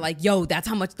prices that are like, yo, that's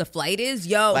how much the flight is.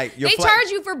 Yo, like they charge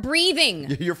you for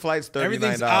breathing. Your flight's $39.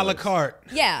 Everything's a la carte.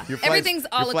 Yeah, everything's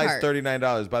a la carte. Your flight's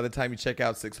 $39. By the time you check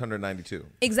out, $692.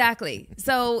 Exactly.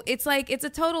 So it's like it's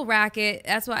a total racket.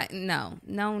 That's why no.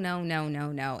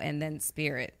 And then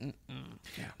Spirit.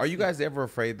 Are you guys ever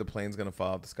afraid the plane's gonna fall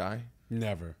out of the sky?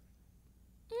 Never.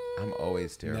 I'm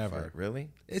always terrified. Never. Really?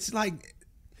 It's like,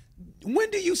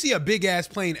 when do you see a big ass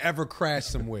plane ever crash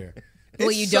somewhere? Well,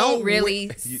 It's you so don't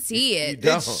really see it. you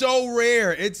don't. It's so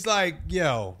rare. It's like,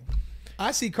 yo,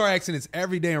 I see car accidents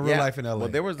every day in real life in LA. Well,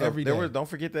 there was every day. don't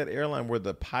forget that airline where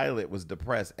the pilot was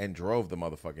depressed and drove the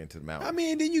motherfucker into the mountain. I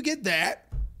mean, then you get that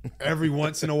every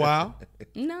once in a while.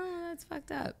 No, that's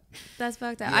fucked up. That's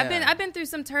fucked up. Yeah. I've been through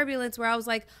some turbulence where I was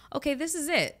like, okay, this is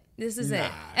it. This is it.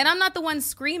 And I'm not the one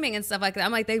screaming and stuff like that.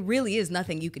 I'm like, there really is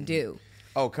nothing you can do.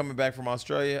 Oh, coming back from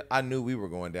Australia, I knew we were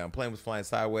going down. Plane was flying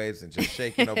sideways and just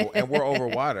shaking over, and we're over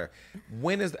water.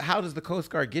 How does the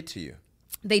Coast Guard get to you?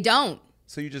 They don't.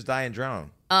 So you just die and drown.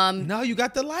 No, you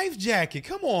got the life jacket.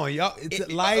 Come on, y'all. It's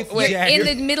a life You're jacket.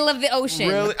 in the middle of the ocean.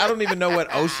 Really? I don't even know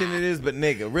what ocean it is, but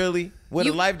nigga, really? With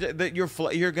a life jacket,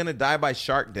 you're gonna die by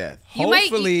shark death. You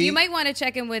might want to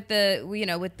check in with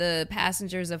the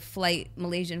passengers of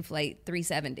Malaysian flight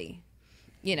 370,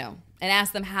 and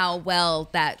ask them how well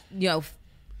that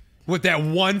with that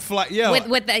one flight,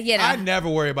 with that, I never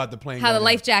worry about the plane. How the going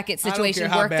life down. jacket situation I don't care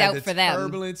how worked bad out the for them.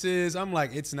 Turbulence is. I'm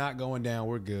like, it's not going down.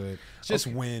 We're good. Just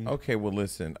win. Okay, well,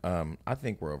 listen. I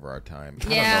think we're over our time.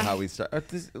 I Yeah. don't know how we start.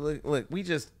 Look, we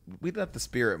let the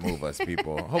Spirit move us,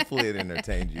 people. Hopefully, it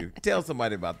entertained you. Tell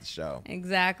somebody about the show.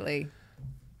 Exactly.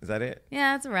 Is that it?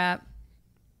 Yeah, that's a wrap.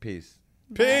 Peace.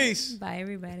 Peace. Bye,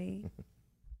 everybody.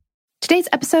 Today's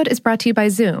episode is brought to you by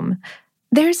Zoom.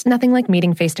 There's nothing like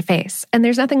meeting face-to-face, and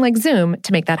there's nothing like Zoom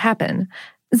to make that happen.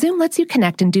 Zoom lets you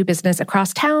connect and do business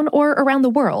across town or around the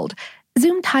world.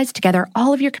 Zoom ties together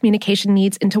all of your communication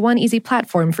needs into one easy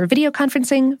platform for video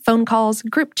conferencing, phone calls,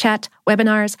 group chat,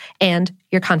 webinars, and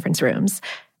your conference rooms.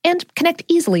 And connect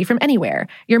easily from anywhere,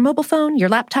 your mobile phone, your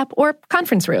laptop, or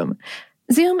conference room.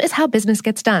 Zoom is how business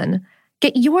gets done.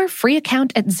 Get your free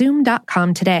account at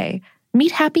Zoom.com today.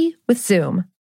 Meet happy with Zoom.